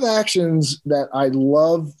lot of actions that I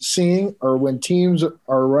love seeing are when teams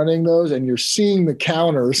are running those and you're seeing the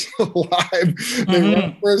counters live. They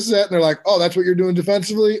run for a set and they're like, "Oh, that's what you're doing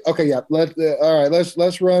defensively? Okay, yeah.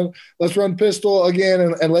 Let's run pistol again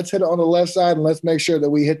and let's hit it on the left side and let's make sure that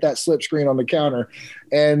we hit that slip screen on the counter."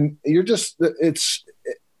 And it's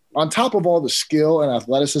on top of all the skill and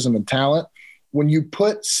athleticism and talent. When you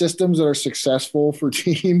put systems that are successful for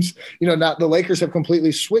teams, not the Lakers have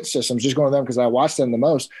completely switched systems, just going to them because I watch them the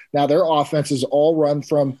most. Now their offenses all run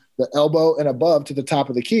from the elbow and above to the top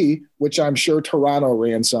of the key, which I'm sure Toronto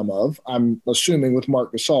ran some of, I'm assuming with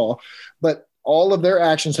Marc Gasol. But all of their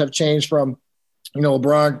actions have changed from,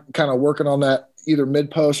 LeBron kind of working on that either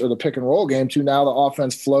mid-post or the pick and roll game to now the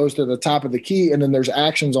offense flows to the top of the key, and then there's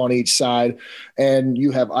actions on each side, and you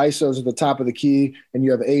have ISOs at the top of the key, and you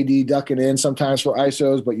have AD ducking in sometimes for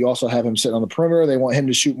ISOs, but you also have him sitting on the perimeter. They want him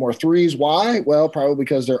to shoot more threes. Why? Well, probably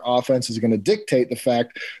because their offense is going to dictate the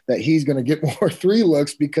fact that he's going to get more 3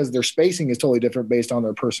 looks because their spacing is totally different based on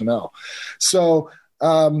their personnel. So,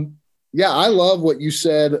 yeah, I love what you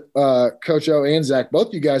said, Coach O and Zach.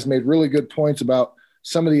 Both you guys made really good points about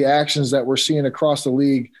some of the actions that we're seeing across the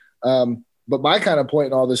league. But my kind of point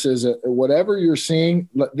in all this is that whatever you're seeing,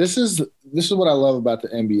 this is what I love about the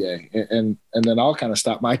NBA. And then I'll kind of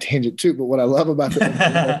stop my tangent too. But what I love about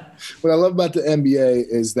the NBA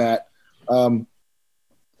is that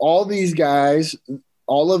all these guys,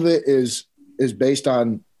 all of it is based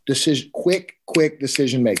on quick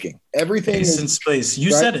decision making. Everything pace and space.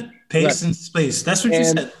 You said it. Pace and space. That's what you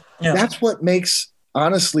said. Yeah. That's what makes.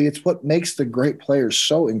 Honestly, it's what makes the great players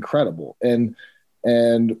so incredible. And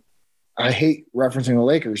I hate referencing the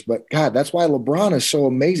Lakers, but God, that's why LeBron is so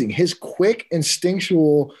amazing. His quick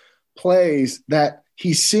instinctual plays that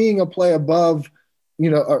he's seeing a play above,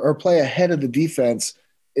 or play ahead of the defense.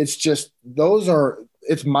 It's just,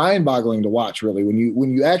 it's mind boggling to watch really.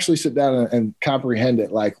 When you actually sit down and comprehend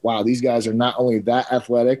it, like, wow, these guys are not only that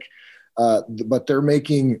athletic, but they're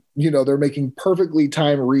making perfectly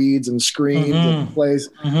timed reads and screens and plays.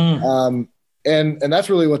 And that's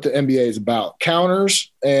really what the NBA is about.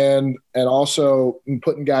 Counters and also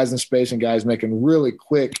putting guys in space and guys making really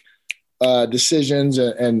quick decisions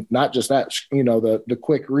and not just that, the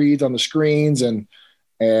quick reads on the screens. And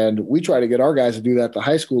we try to get our guys to do that at the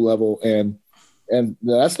high school level. And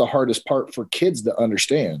that's the hardest part for kids to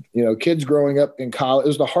understand. Kids growing up in college, it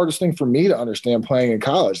was the hardest thing for me to understand playing in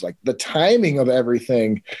college, like the timing of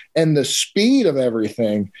everything and the speed of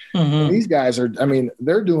everything. These guys they're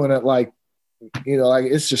doing it like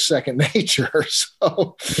it's just second nature.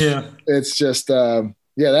 So yeah, it's just, that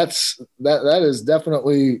is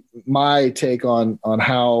definitely my take on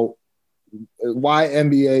why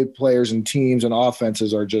NBA players and teams and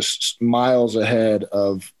offenses are just miles ahead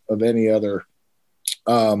of any other.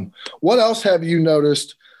 What else have you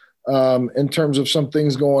noticed in terms of some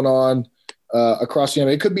things going on across the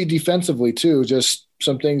NBA? It could be defensively too, just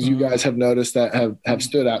some things you guys have noticed that have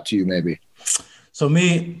stood out to you maybe. So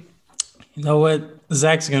me, you know what?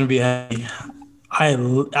 Zach's going to be happy.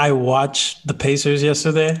 I watched the Pacers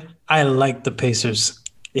yesterday. I like the Pacers.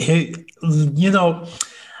 You know,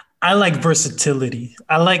 I like versatility.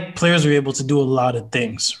 I like players who are able to do a lot of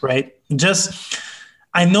things, right?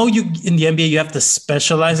 I know you in the NBA you have to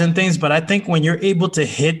specialize in things, but I think when you're able to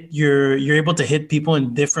you're able to hit people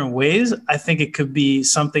in different ways. I think it could be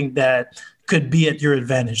something that could be at your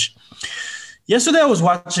advantage. Yesterday I was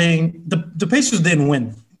watching the Pacers didn't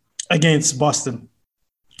win against Boston,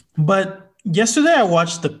 but yesterday I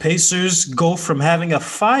watched the Pacers go from having a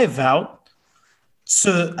 5 out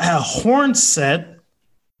to a horn set,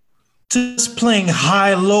 just playing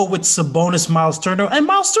high-low with Sabonis, Miles Turner, and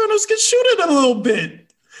Miles Turner can shoot it a little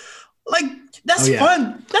bit. Like, that's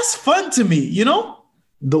fun. That's fun to me, you know?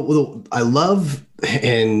 I love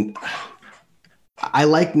and I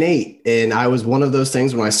like Nate. And I was one of those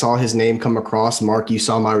things when I saw his name come across. Mark, you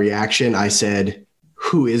saw my reaction. I said,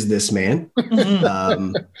 who is this man?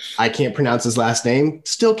 I can't pronounce his last name.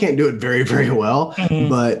 Still can't do it very, very well.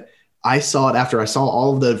 But I saw it after I saw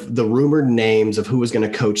all of the rumored names of who was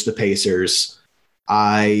going to coach the Pacers.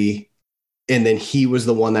 And then he was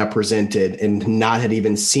the one that presented, and not had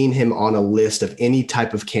even seen him on a list of any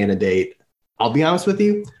type of candidate. I'll be honest with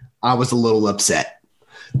you, I was a little upset.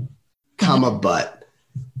 But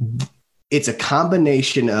it's a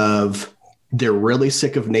combination of they're really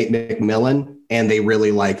sick of Nate McMillan and they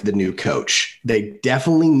really like the new coach. They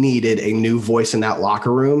definitely needed a new voice in that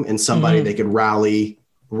locker room and somebody they could rally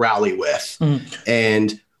with.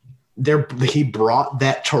 And he brought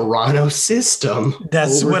that Toronto system.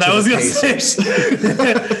 That's what I was going to say.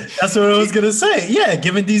 That's what I was going to say. Yeah,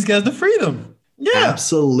 giving these guys the freedom. Yeah,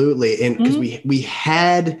 absolutely. And because we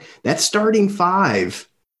had that starting 5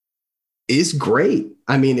 is great.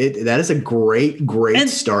 I mean, that is a great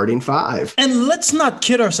starting 5. And let's not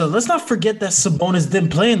kid ourselves. Let's not forget that Sabonis didn't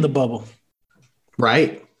play in the bubble.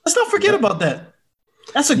 Right. Let's not forget about that.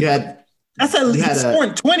 That's at least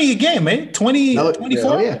scoring 20 a game, eh?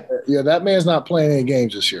 24? Yeah, that man's not playing any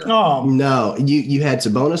games this year. Oh. No, you had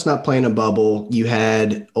Sabonis not playing a bubble. You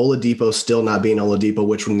had Oladipo still not being Oladipo,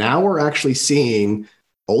 which now we're actually seeing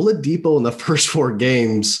Oladipo in the first 4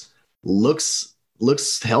 games looks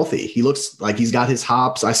healthy. He looks like he's got his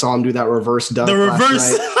hops. I saw him do that reverse dunk. The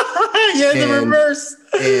reverse. The reverse.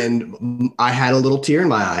 And I had a little tear in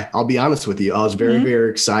my eye. I'll be honest with you. I was very,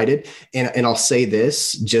 very excited. And I'll say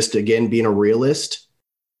this, just again, being a realist,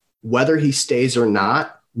 whether he stays or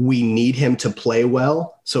not, we need him to play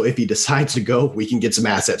well. So if he decides to go, we can get some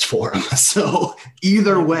assets for him. So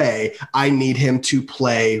either way, I need him to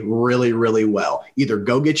play really, really well. Either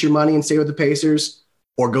go get your money and stay with the Pacers,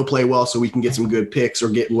 or go play well so we can get some good picks or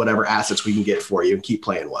get whatever assets we can get for you and keep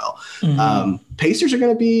playing well. Pacers are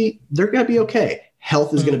going to be okay.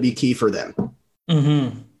 Health is going to be key for them.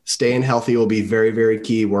 Staying healthy will be very, very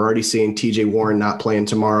key. We're already seeing TJ Warren not playing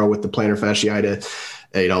tomorrow with the plantar fasciitis.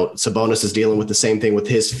 Sabonis is dealing with the same thing with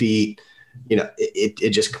his feet. It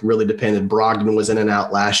just really depended. Brogdon was in and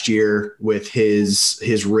out last year with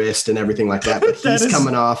his wrist and everything like that. But he's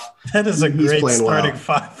coming off. That is a great starting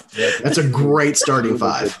 5. That's a great starting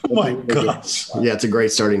 5. Oh my gosh. Yeah, it's a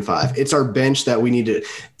great starting 5. It's our bench that we need to.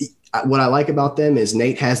 What I like about them is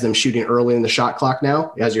Nate has them shooting early in the shot clock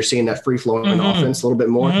now, as you're seeing that free flowing offense a little bit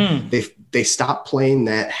more. They stopped playing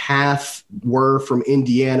that half were from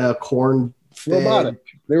Indiana corn robotic.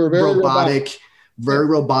 They were very robotic. Very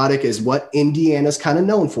robotic is what Indiana's kind of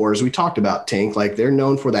known for, as we talked about, Tank. Like, they're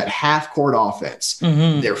known for that half court offense.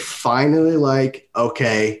 They're finally like,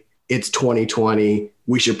 okay, it's 2020.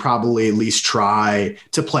 We should probably at least try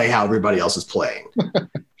to play how everybody else is playing.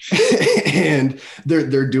 And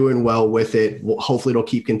they're doing well with it. Well, hopefully it'll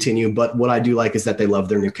keep continuing. But what I do like is that they love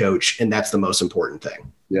their new coach, and that's the most important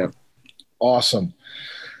thing. Yeah. Awesome.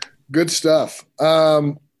 Good stuff.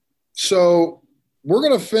 So we're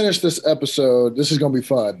going to finish this episode. This is going to be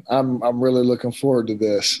fun. I'm really looking forward to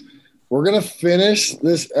this. We're going to finish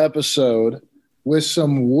this episode with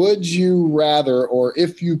some would you rather or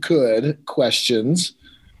if you could questions.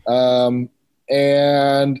 And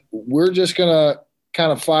we're just going to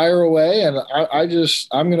kind of fire away. And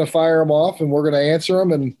I'm going to fire them off, and we're going to answer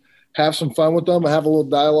them and have some fun with them and have a little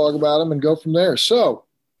dialogue about them and go from there. So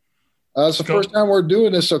it's the first time we're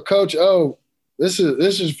doing this. So Coach O, this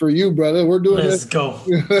is for you, brother. We're doing Let's this. Go.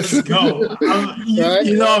 Let's go.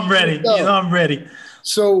 I'm ready. I'm ready.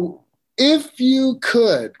 So if you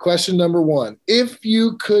could, question number 1, if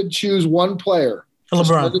you could choose one player to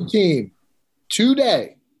start the team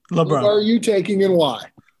today, who are you taking and why?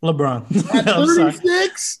 LeBron. At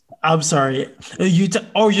 36? I'm sorry. You're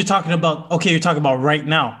talking about right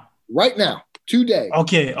now. Right now, today.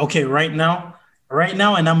 Okay, right now. Right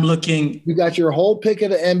now, and I'm looking. You got your whole pick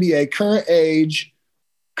of the NBA, current age,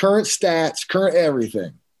 current stats, current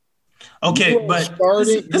everything. Okay, but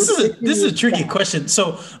this is a tricky question.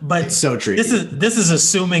 So, but it's so tricky. This is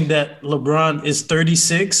assuming that LeBron is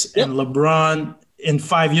 36 and LeBron in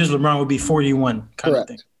 5 years, LeBron would be 41 kind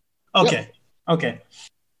Correct. of thing. Okay. Yep. Okay.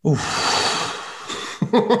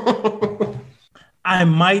 I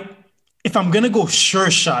might, if I'm gonna go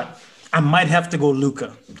sure shot, I might have to go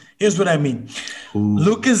Luka. Here's what I mean.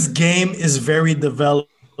 Luka's game is very developed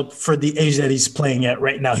for the age that he's playing at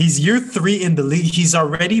right now. He's year 3 in the league. He's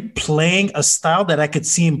already playing a style that I could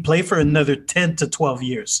see him play for another 10 to 12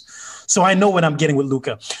 years. So I know what I'm getting with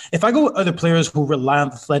Luka. If I go with other players who rely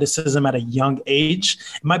on athleticism at a young age,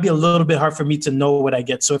 it might be a little bit hard for me to know what I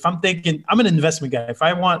get. So if I'm thinking, I'm an investment guy. If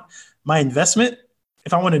I want my investment,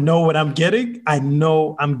 if I want to know what I'm getting, I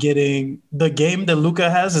know I'm getting the game that Luka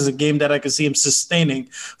has is a game that I could see him sustaining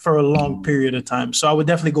for a long period of time. So I would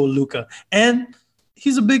definitely go Luka. And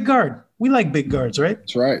he's a big guard. We like big guards, right?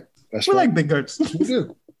 That's right. We like big guards. We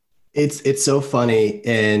do. It's so funny,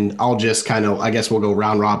 and I'll just kind of, I guess we'll go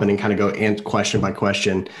round robin and kind of go question by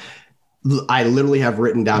question. I literally have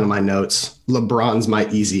written down in my notes, LeBron's my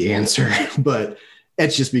easy answer, but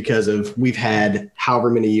it's just because of we've had however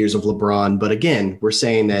many years of LeBron. But again, we're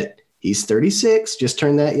saying that he's 36, just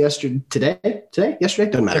turned that yesterday,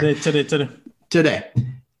 doesn't matter. Today.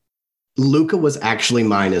 Luka was actually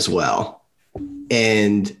mine as well.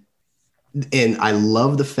 And I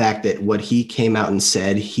love the fact that what he came out and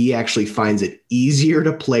said, he actually finds it easier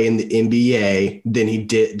to play in the NBA than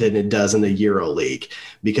it does in the EuroLeague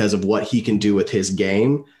because of what he can do with his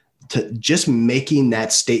game. To just making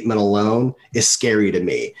that statement alone is scary to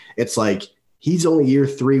me. It's like, he's only year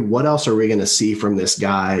 3. What else are we going to see from this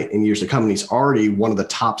guy in years to come? And he's already one of the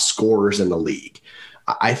top scorers in the league.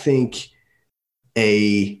 I think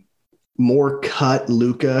a more cut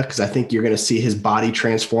Luka, because I think you're going to see his body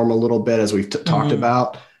transform a little bit as we've talked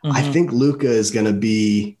about. Mm-hmm. I think Luka is going to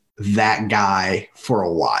be that guy for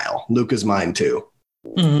a while. Luka's mine too.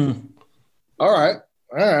 Mm-hmm. All right.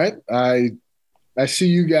 I see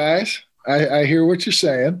you guys. I hear what you're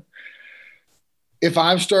saying. If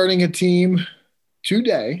I'm starting a team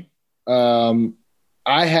today, I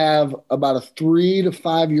have about a 3 to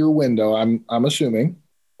 5 year window, I'm assuming.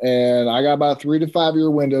 And I got about a 3 to 5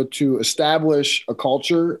 year window to establish a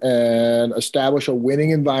culture and establish a winning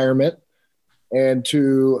environment and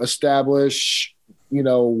to establish,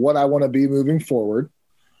 what I want to be moving forward.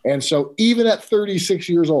 And so even at 36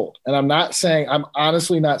 years old, and I'm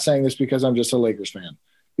honestly not saying this because I'm just a Lakers fan,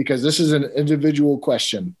 because this is an individual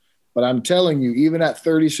question, but I'm telling you, even at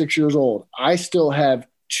 36 years old, I still have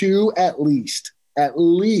at least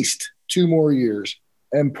 2 more years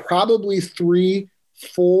and probably 3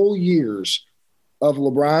 full years of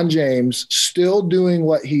LeBron James still doing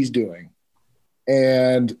what he's doing.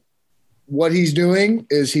 And what he's doing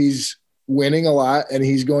is he's winning a lot, and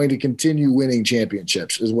he's going to continue winning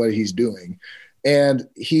championships is what he's doing. And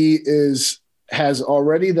he has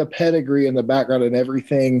already the pedigree and the background and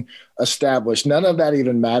everything established. None of that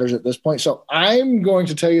even matters at this point. So I'm going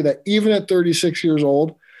to tell you that even at 36 years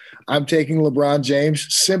old, I'm taking LeBron James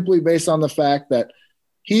simply based on the fact that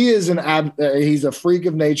he is he's a freak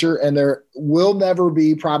of nature, and we will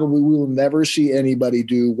never see anybody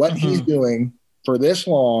do what he's doing for this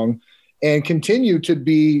long and continue to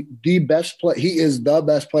be the best player. He is the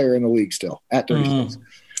best player in the league still at 36.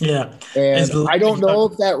 Yeah. And I don't know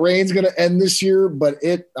if that reign's going to end this year, but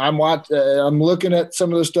I'm looking at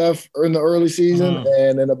some of the stuff in the early season,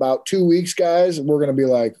 and in about 2 weeks, guys, we're going to be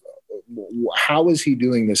like, how is he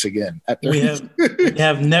doing this again at 30? We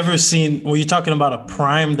have never seen, you're talking about a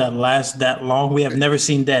prime that lasts that long. We have never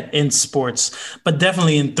seen that in sports, but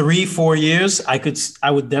definitely in 3-4 years,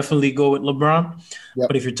 I would definitely go with LeBron. Yep.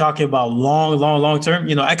 But if you're talking about long term,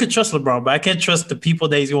 I could trust LeBron, but I can't trust the people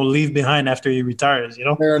that he's going to leave behind after he retires,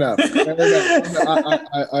 Fair enough.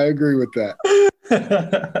 I agree with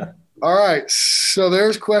that. All right. So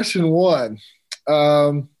there's question 1.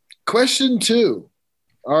 Question 2.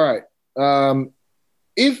 All right.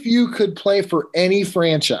 If you could play for any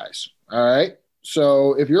franchise, all right.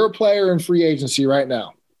 So if you're a player in free agency right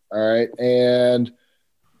now, all right, and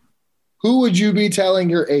who would you be telling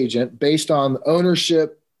your agent based on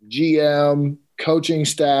ownership, GM, coaching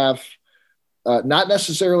staff, not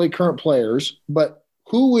necessarily current players, but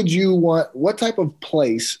who would you want? What type of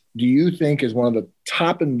place do you think is one of the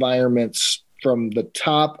top environments from the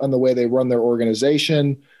top on the way they run their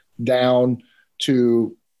organization down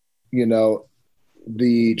to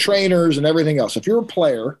the trainers and everything else? If you're a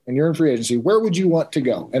player and you're in free agency, where would you want to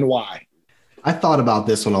go and why? I thought about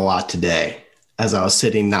this one a lot today as I was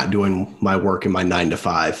sitting, not doing my work in my 9 to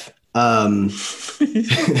 5.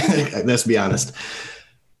 Let's be honest.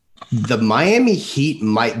 The Miami Heat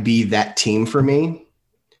might be that team for me.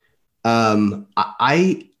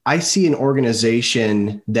 I see an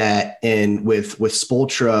organization that with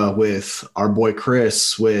Spoelstra, with our boy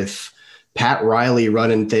Chris, with Pat Riley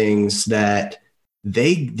running things, that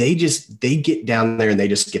they get down there and they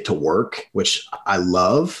just get to work, which I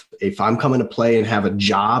love. If I'm coming to play and have a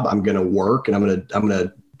job, I'm going to work and I'm going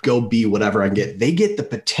to go be whatever I get. They get the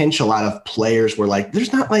potential out of players where, like,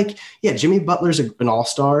 there's not like, yeah, Jimmy Butler's an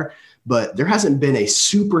all-star, but there hasn't been a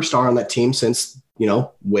superstar on that team since,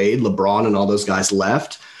 Wade, LeBron, and all those guys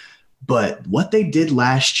left. But what they did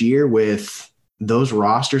last year with those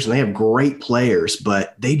rosters, and they have great players,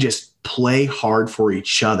 but they just play hard for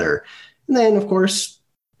each other. And then, of course,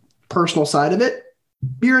 personal side of it,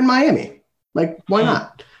 you're in Miami. Like, why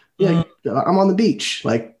not? Yeah, I'm on the beach.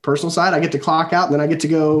 Like, personal side, I get to clock out, and then I get to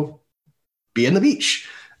go be in the beach.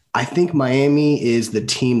 I think Miami is the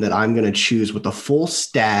team that I'm going to choose with the full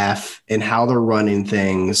staff and how they're running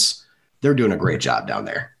things. They're doing a great job down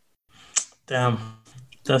there. Damn.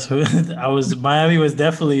 That's what Miami was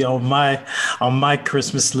definitely on my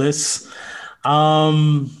Christmas list. Let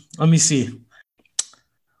me see.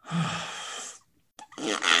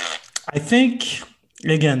 I think,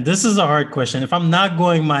 again, this is a hard question. If I'm not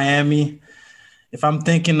going Miami, if I'm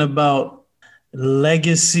thinking about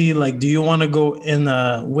legacy, like, do you want to go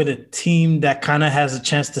with a team that kind of has a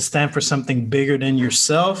chance to stand for something bigger than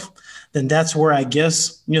yourself? Then that's where I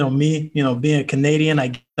guess, me, being a Canadian, I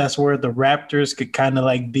guess that's where the Raptors could kind of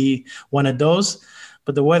like be one of those.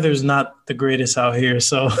 But the weather's not the greatest out here.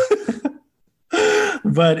 So,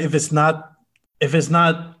 but if it's not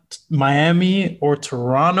Miami or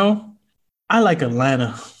Toronto, I like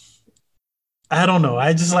Atlanta. I don't know.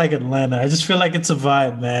 I just like Atlanta. I just feel like it's a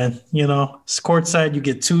vibe, man. It's courtside. You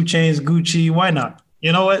get 2 Chainz, Gucci. Why not?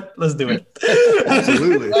 You know what? Let's do it.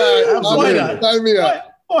 Absolutely. Why not? Sign me up.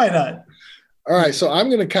 Why not? All right, so I'm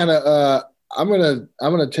gonna kind of I'm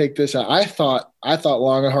gonna take this out. I thought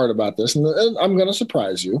long and hard about this, and I'm gonna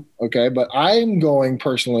surprise you, okay? But I'm gonna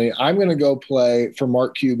go play for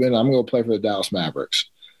Mark Cuban. I'm gonna play for the Dallas Mavericks,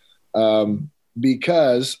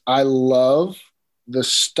 because I love the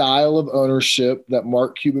style of ownership that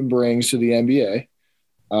Mark Cuban brings to the NBA.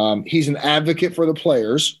 He's an advocate for the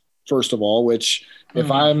players, first of all. Which, if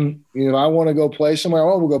I want to go play somewhere, I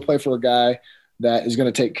want to go play for a guy that is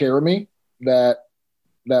going to take care of me, that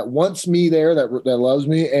wants me there, that loves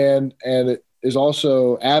me, and is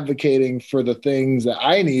also advocating for the things that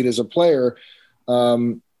I need as a player.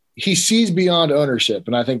 He sees beyond ownership,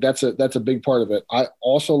 and I think that's a big part of it. I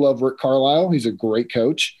also love Rick Carlisle. He's a great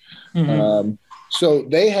coach. Mm-hmm. So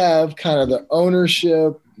they have kind of the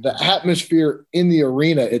ownership, the atmosphere in the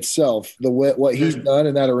arena itself. What he's done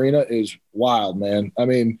in that arena is wild, man. I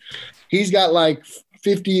mean, he's got like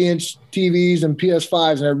 50-inch TVs and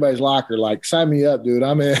PS5s in everybody's locker. Like, sign me up, dude.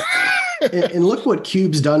 I'm in. and look what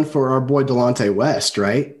Cube's done for our boy Delonte West,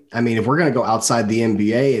 right? I mean, if we're going to go outside the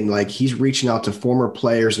NBA, and like, he's reaching out to former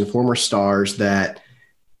players and former stars that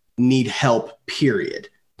need help, period.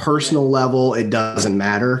 Personal level, it doesn't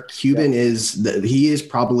matter. Cuban he is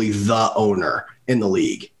probably the owner in the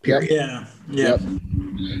league, period. Yep.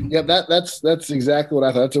 That's exactly what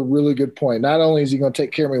I thought. That's a really good point. Not only is he going to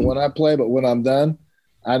take care of me when I play, but when I'm done,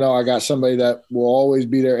 I know I got somebody that will always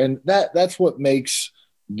be there. And that's what makes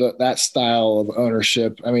that style of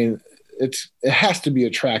ownership. I mean, it has to be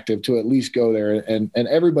attractive to at least go there, and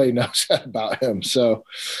everybody knows that about him. So,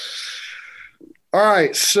 all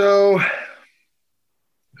right. So,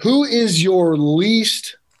 who is your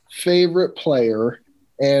least favorite player?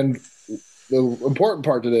 And the important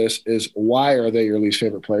part to this is, why are they your least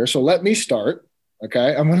favorite player? So let me start.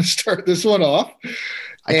 Okay. I'm going to start this one off.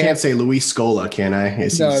 I can't say Luis Scola, can I?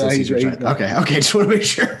 No, he's right. Okay. Just want to make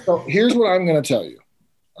sure. So here's what I'm going to tell you.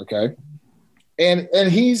 Okay.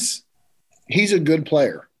 And he's a good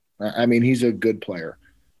player. I mean, he's a good player,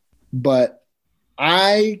 but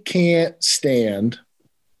I can't stand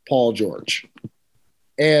Paul George.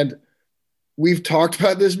 And we've talked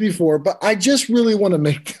about this before, but I just really want to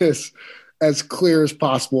make this as clear as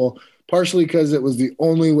possible, partially because it was the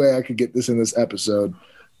only way I could get this in this episode.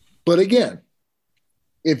 But again,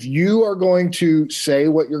 if you are going to say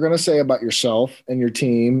what you're going to say about yourself and your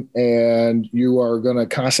team, and you are going to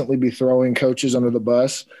constantly be throwing coaches under the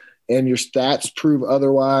bus, and your stats prove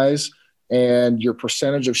otherwise, and your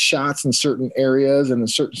percentage of shots in certain areas and in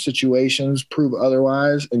certain situations prove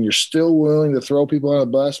otherwise, and you're still willing to throw people on the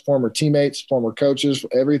bus, former teammates, former coaches,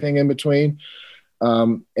 everything in between,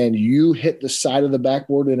 and you hit the side of the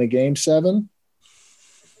backboard in a Game 7,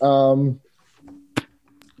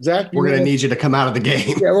 Zach, we're going to need you to come out of the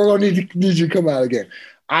game. Yeah, we're going to need you to come out of the game.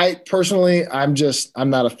 I personally, I'm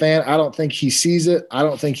not a fan. I don't think he sees it. I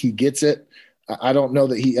don't think he gets it. I don't know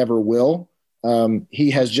that he ever will.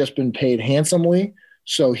 He has just been paid handsomely,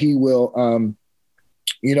 so he will,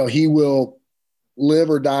 he will live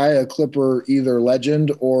or die a Clipper either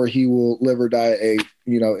legend, or he will live or die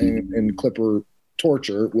in Clipper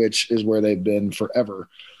torture, which is where they've been forever.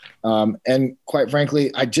 And quite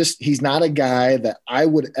frankly, he's not a guy that I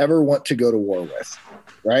would ever want to go to war with.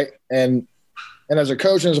 Right. And as a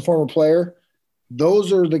coach and as a former player,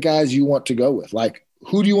 those are the guys you want to go with. Like,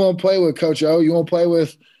 who do you want to play with, Coach O? You want to play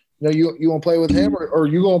with, you want to play with him, or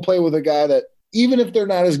you going to play with a guy that, even if they're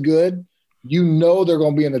not as good, they're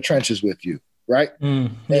going to be in the trenches with you. Right. Yeah.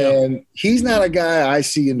 And he's not a guy I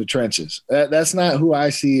see in the trenches. That's not who I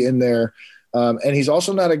see in there. And he's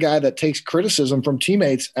also not a guy that takes criticism from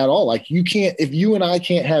teammates at all. Like, if you and I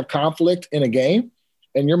can't have conflict in a game,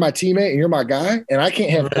 and you're my teammate and you're my guy, and I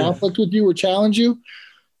can't have conflict with you or challenge you,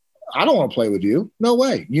 I don't want to play with you. No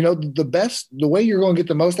way. The way you're going to get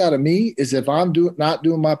the most out of me is if I'm not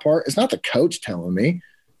doing my part. It's not the coach telling me.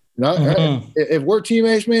 If we're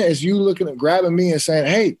teammates, man, it's you looking at grabbing me and saying,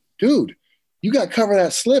 hey, dude, you got to cover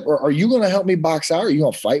that slip, or are you going to help me box out? Are you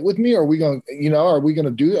going to fight with me? Or are we going to, are we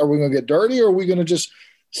going to get dirty, or are we going to just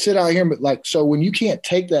sit out here? But so when you can't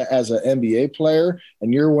take that as an NBA player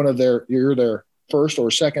and you're their first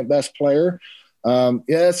or second best player,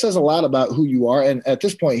 it says a lot about who you are. And at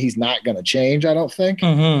this point, he's not going to change, I don't think.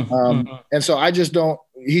 And so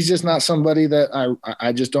he's just not somebody that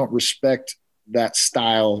I just don't respect that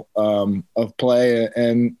style of play.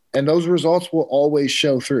 And those results will always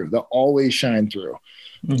show through. They'll always shine through.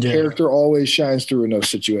 Yeah. Character always shines through in those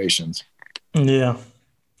situations. Yeah.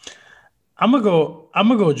 I'm gonna go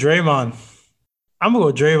Draymond. I'm gonna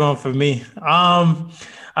go Draymond for me.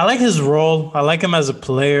 I like his role. I like him as a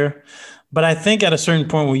player, but I think at a certain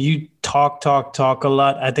point when you talk a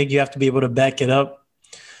lot, I think you have to be able to back it up.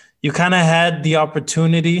 You kind of had the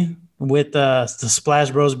opportunity with the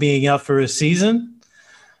Splash Bros being out for a season,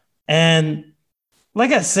 and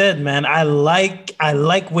like I said, man, I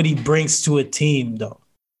like what he brings to a team, though.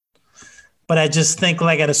 But I just think,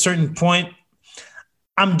 like, at a certain point,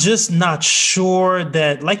 I'm just not sure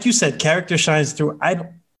that, like you said, character shines through.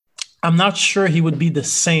 I'm not sure he would be the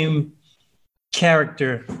same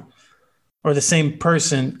character or the same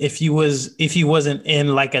person if he wasn't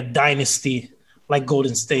in like a dynasty like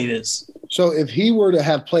Golden State is. So if he were to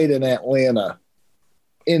have played in Atlanta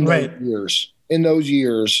in those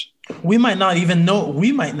years, we might not even know who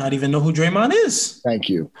Draymond is. Thank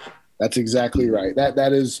you. That's exactly right.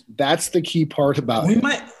 That's the key part about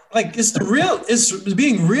it. It's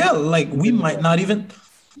being real. Like, we might not even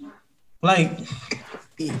like.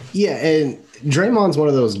 Yeah, and Draymond's one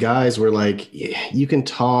of those guys where, like, you can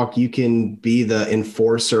talk, you can be the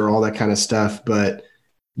enforcer, all that kind of stuff, but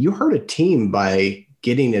you hurt a team by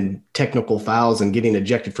getting in technical fouls and getting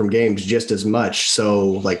ejected from games just as much. So,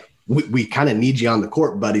 like, we kind of need you on the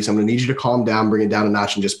court, buddy. So I'm going to need you to calm down, bring it down a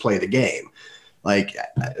notch, and just play the game. Like,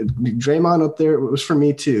 Draymond up there, it was for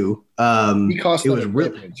me too. He cost them a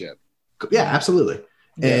championship. Yeah, absolutely.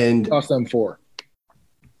 Yeah, and cost them 4.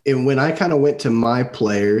 And when I kind of went to my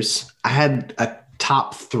players, I had a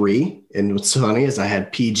top 3. And what's funny is I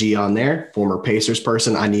had PG on there, former Pacers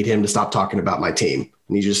person. I need him to stop talking about my team.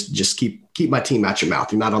 And you just keep my team out your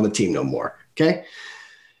mouth. You're not on the team no more. Okay.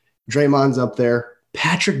 Draymond's up there.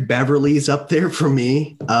 Patrick Beverley's up there for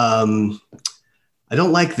me. I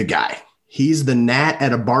don't like the guy. He's the gnat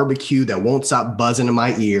at a barbecue that won't stop buzzing in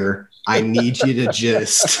my ear. I need you to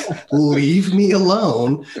just leave me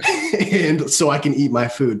alone and so I can eat my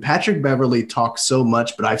food. Patrick Beverley talks so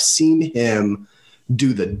much, but I've seen him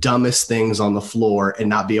do the dumbest things on the floor and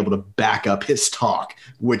not be able to back up his talk,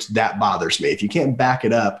 which that bothers me. If you can't back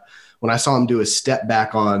it up, when I saw him do a step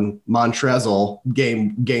back on Montrezl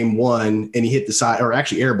game 1 and he hit the side, or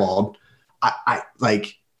actually airballed, I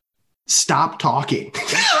like, stop talking.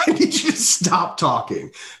 I need you to stop talking.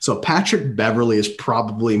 So Patrick Beverley is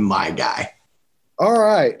probably my guy. All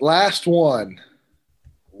right. Last one.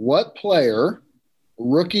 What player,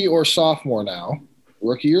 rookie or sophomore now,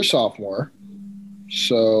 rookie or sophomore,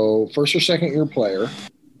 so first or second year player,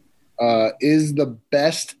 is the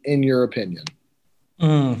best in your opinion?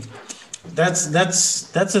 That's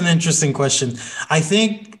an interesting question. I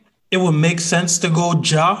think it would make sense to go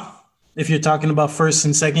Ja. If you're talking about first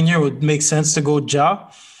and second year, it would make sense to go Ja.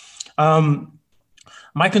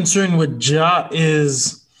 My concern with Ja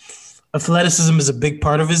is athleticism is a big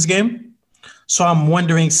part of his game. So I'm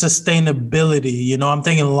wondering sustainability. I'm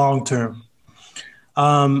thinking long term.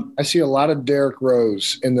 I see a lot of Derrick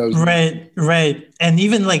Rose in those. Right. And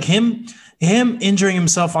even like him injuring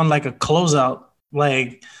himself on like a closeout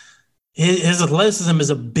Like his athleticism is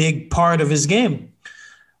a big part of his game.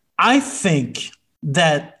 I think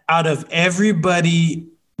that out of everybody,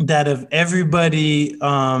 we're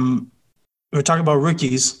talking about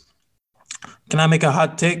rookies. Can I make a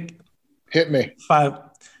hot take? Hit me.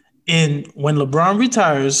 When LeBron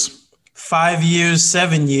retires, 5 years,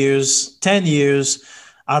 7 years, 10 years,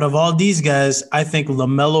 out of all these guys, I think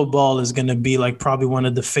LaMelo Ball is going to be like probably one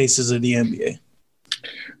of the faces of the NBA.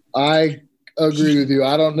 I agree with you.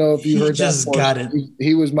 I don't know if you heard that. He just got it.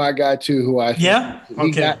 He was my guy too. Who I think. Yeah.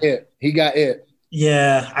 Okay. He got it.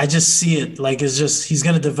 Yeah, I just see it. Like it's just he's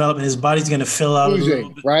going to develop and his body's going to fill out oozing, a little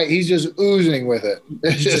bit. Right? He's just oozing with it.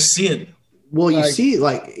 You just see it. Well, you see,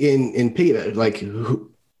 like in piggyback, like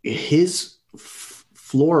his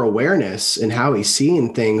floor awareness and how he's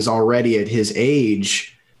seeing things already at his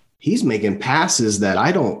age. He's making passes that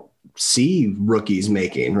I don't see rookies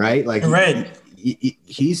making. Right? Like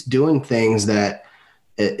he's doing things that,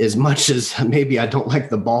 as much as maybe I don't like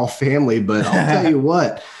the Ball family, but I'll tell you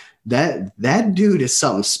what. That dude is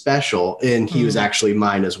something special, and he was actually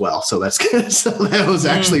mine as well. So that's good. So that was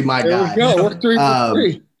actually my guy. There we go. We're 3 for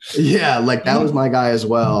 3. Yeah, like that was my guy as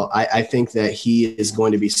well. I think that he is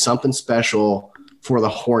going to be something special for the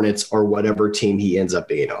Hornets or whatever team he ends up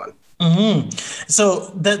being on. Mm-hmm.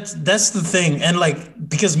 So that's the thing, and like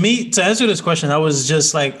because to answer this question, I was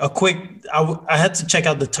just like I had to check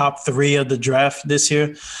out the top 3 of the draft this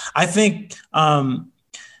year. I think.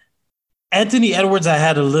 Anthony Edwards, I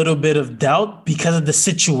had a little bit of doubt because of the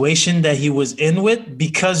situation that he was in with,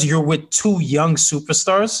 because you're with 2 young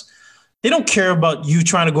superstars. They don't care about you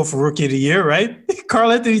trying to go for Rookie of the Year, right?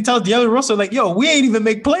 Karl Anthony tells DeAndre Russell, like, yo, we ain't even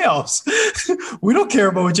make playoffs. We don't care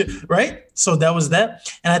about what you, right? So that was that.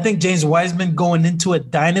 And I think James Wiseman going into a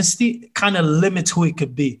dynasty kind of limits who he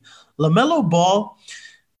could be. LaMelo Ball,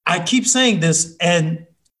 I keep saying this, and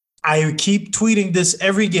I keep tweeting this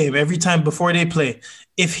every game, every time before they play.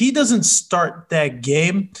 If he doesn't start that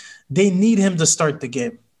game, they need him to start the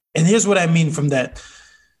game. And here's what I mean from that.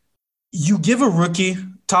 You give a rookie,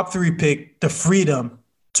 top 3 pick, the freedom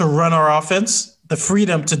to run our offense, the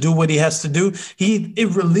freedom to do what he has to do.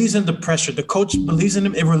 It relieves him the pressure. The coach believes in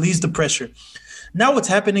him. It relieves the pressure. Now what's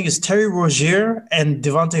happening is Terry Rozier and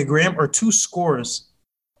Devontae Graham are 2 scorers.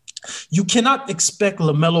 You cannot expect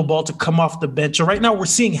LaMelo Ball to come off the bench. And right now we're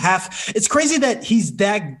seeing half. It's crazy that we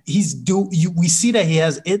see that he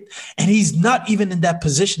has it, and he's not even in that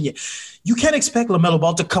position yet. You can't expect LaMelo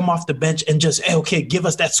Ball to come off the bench and just, hey, okay, give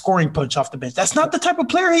us that scoring punch off the bench. That's not the type of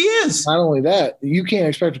player he is. Not only that, you can't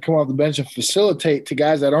expect to come off the bench and facilitate to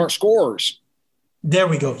guys that aren't scorers. There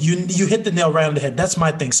we go. You hit the nail right on the head. That's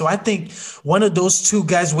my thing. So I think one of those 2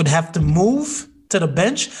 guys would have to move to the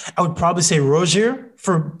bench. I would probably say Rozier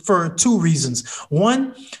for 2 reasons.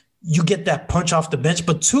 1, you get that punch off the bench,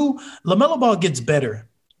 but 2, LaMelo Ball gets better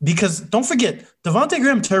because don't forget, Devontae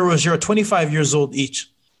Graham, Terry Rozier are 25 years old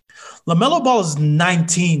each. LaMelo Ball is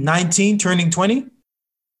 19, turning 20.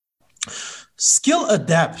 Skill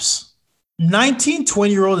adapts. 19,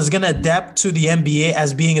 20-year-old is going to adapt to the NBA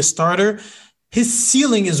as being a starter. His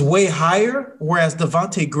ceiling is way higher, whereas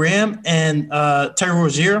Devontae Graham and Terry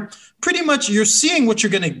Rozier, pretty much you're seeing what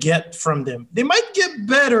you're going to get from them. They might get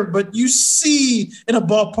better, but you see in a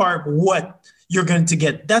ballpark what you're going to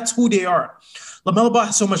get. That's who they are. LaMelo Ball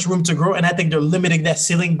has so much room to grow, and I think they're limiting that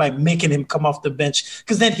ceiling by making him come off the bench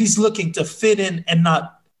because then he's looking to fit in and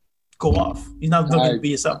not go off. He's not looking to be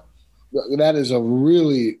himself. That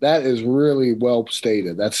is really well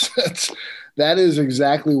stated. That is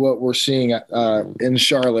exactly what we're seeing in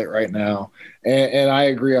Charlotte right now, and I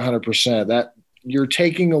agree 100% that you're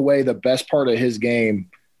taking away the best part of his game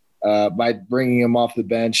by bringing him off the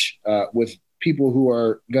bench with people who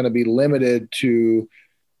are going to be limited to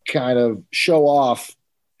kind of show off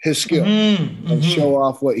his skill and show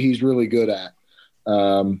off what he's really good at.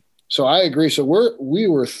 So I agree. So we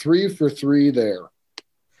were 3 for 3 there.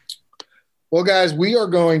 Well, guys, we are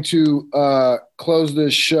going to close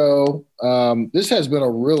this show. This has been a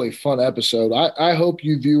really fun episode. I hope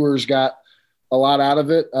you viewers got a lot out of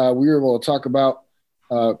it. We were able to talk about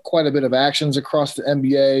quite a bit of actions across the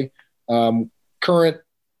NBA, current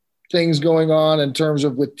things going on in terms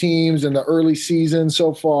of with teams in the early season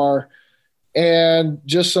so far, and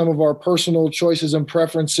just some of our personal choices and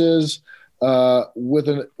preferences with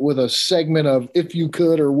a segment of if you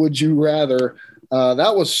could or would you rather.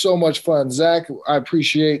 That was so much fun. Zach, I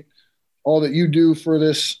appreciate all that you do for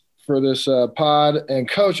this pod. And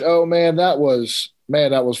Coach O, man, that was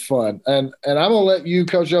fun. And I'm gonna let you,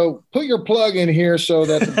 Coach O, put your plug in here so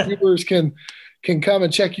that the viewers can come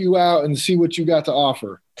and check you out and see what you got to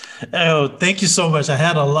offer. Oh, thank you so much. I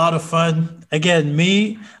had a lot of fun.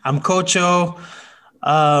 Again, I'm Coach O.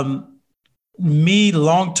 Me,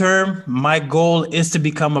 long term, my goal is to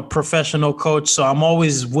become a professional coach. So I'm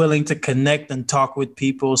always willing to connect and talk with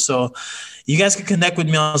people. So you guys can connect with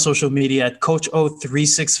me on social media at Coach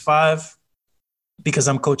O365 because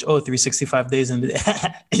I'm Coach O 365 days in the day.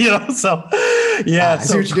 So yeah. I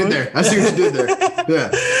see what you did there.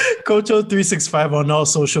 Yeah. Coach O365 on all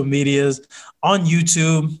social medias, on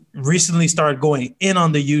YouTube. Recently started going in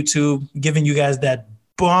on the YouTube, giving you guys that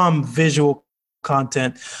bomb visual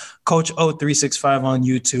content. Coach O365 on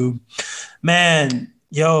YouTube. Man,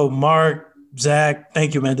 Mark, Zach,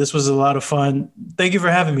 thank you, man. This was a lot of fun. Thank you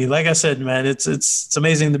for having me. Like I said, man, it's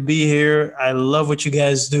amazing to be here. I love what you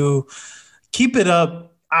guys do. Keep it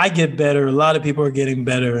up. I get better. A lot of people are getting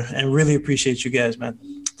better, and really appreciate you guys, man.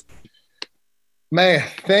 Man,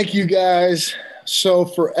 thank you guys. So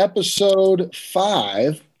for episode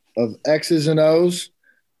 5 of X's and O's,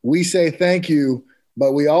 we say thank you,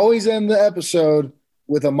 but we always end the episode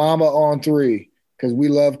with a mama on 3 because we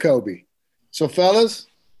love Kobe. So fellas,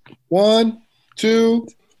 1, 2,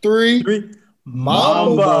 3.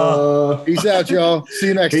 Mamba. Peace out, y'all. See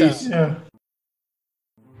you next time. Yeah.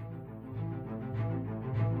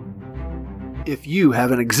 If you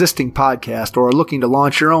have an existing podcast or are looking to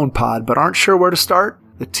launch your own pod but aren't sure where to start,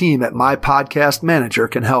 the team at My Podcast Manager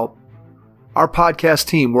can help. Our podcast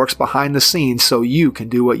team works behind the scenes so you can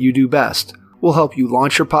do what you do best. We'll help you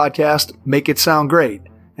launch your podcast, make it sound great,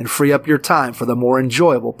 and free up your time for the more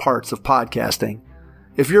enjoyable parts of podcasting.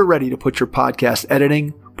 If you're ready to put your podcast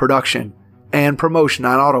editing, production, and promotion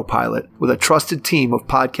on autopilot with a trusted team of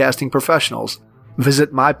podcasting professionals,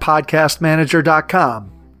 visit mypodcastmanager.com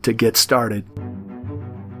to get started.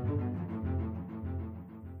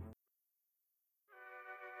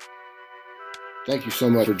 Thank you so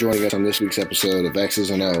much for joining us on this week's episode of X's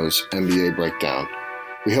and O's NBA Breakdown.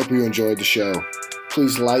 We hope you enjoyed the show.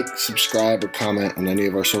 Please like, subscribe, or comment on any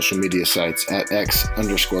of our social media sites at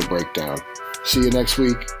X_breakdown. See you next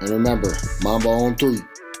week, and remember, Mamba on 3.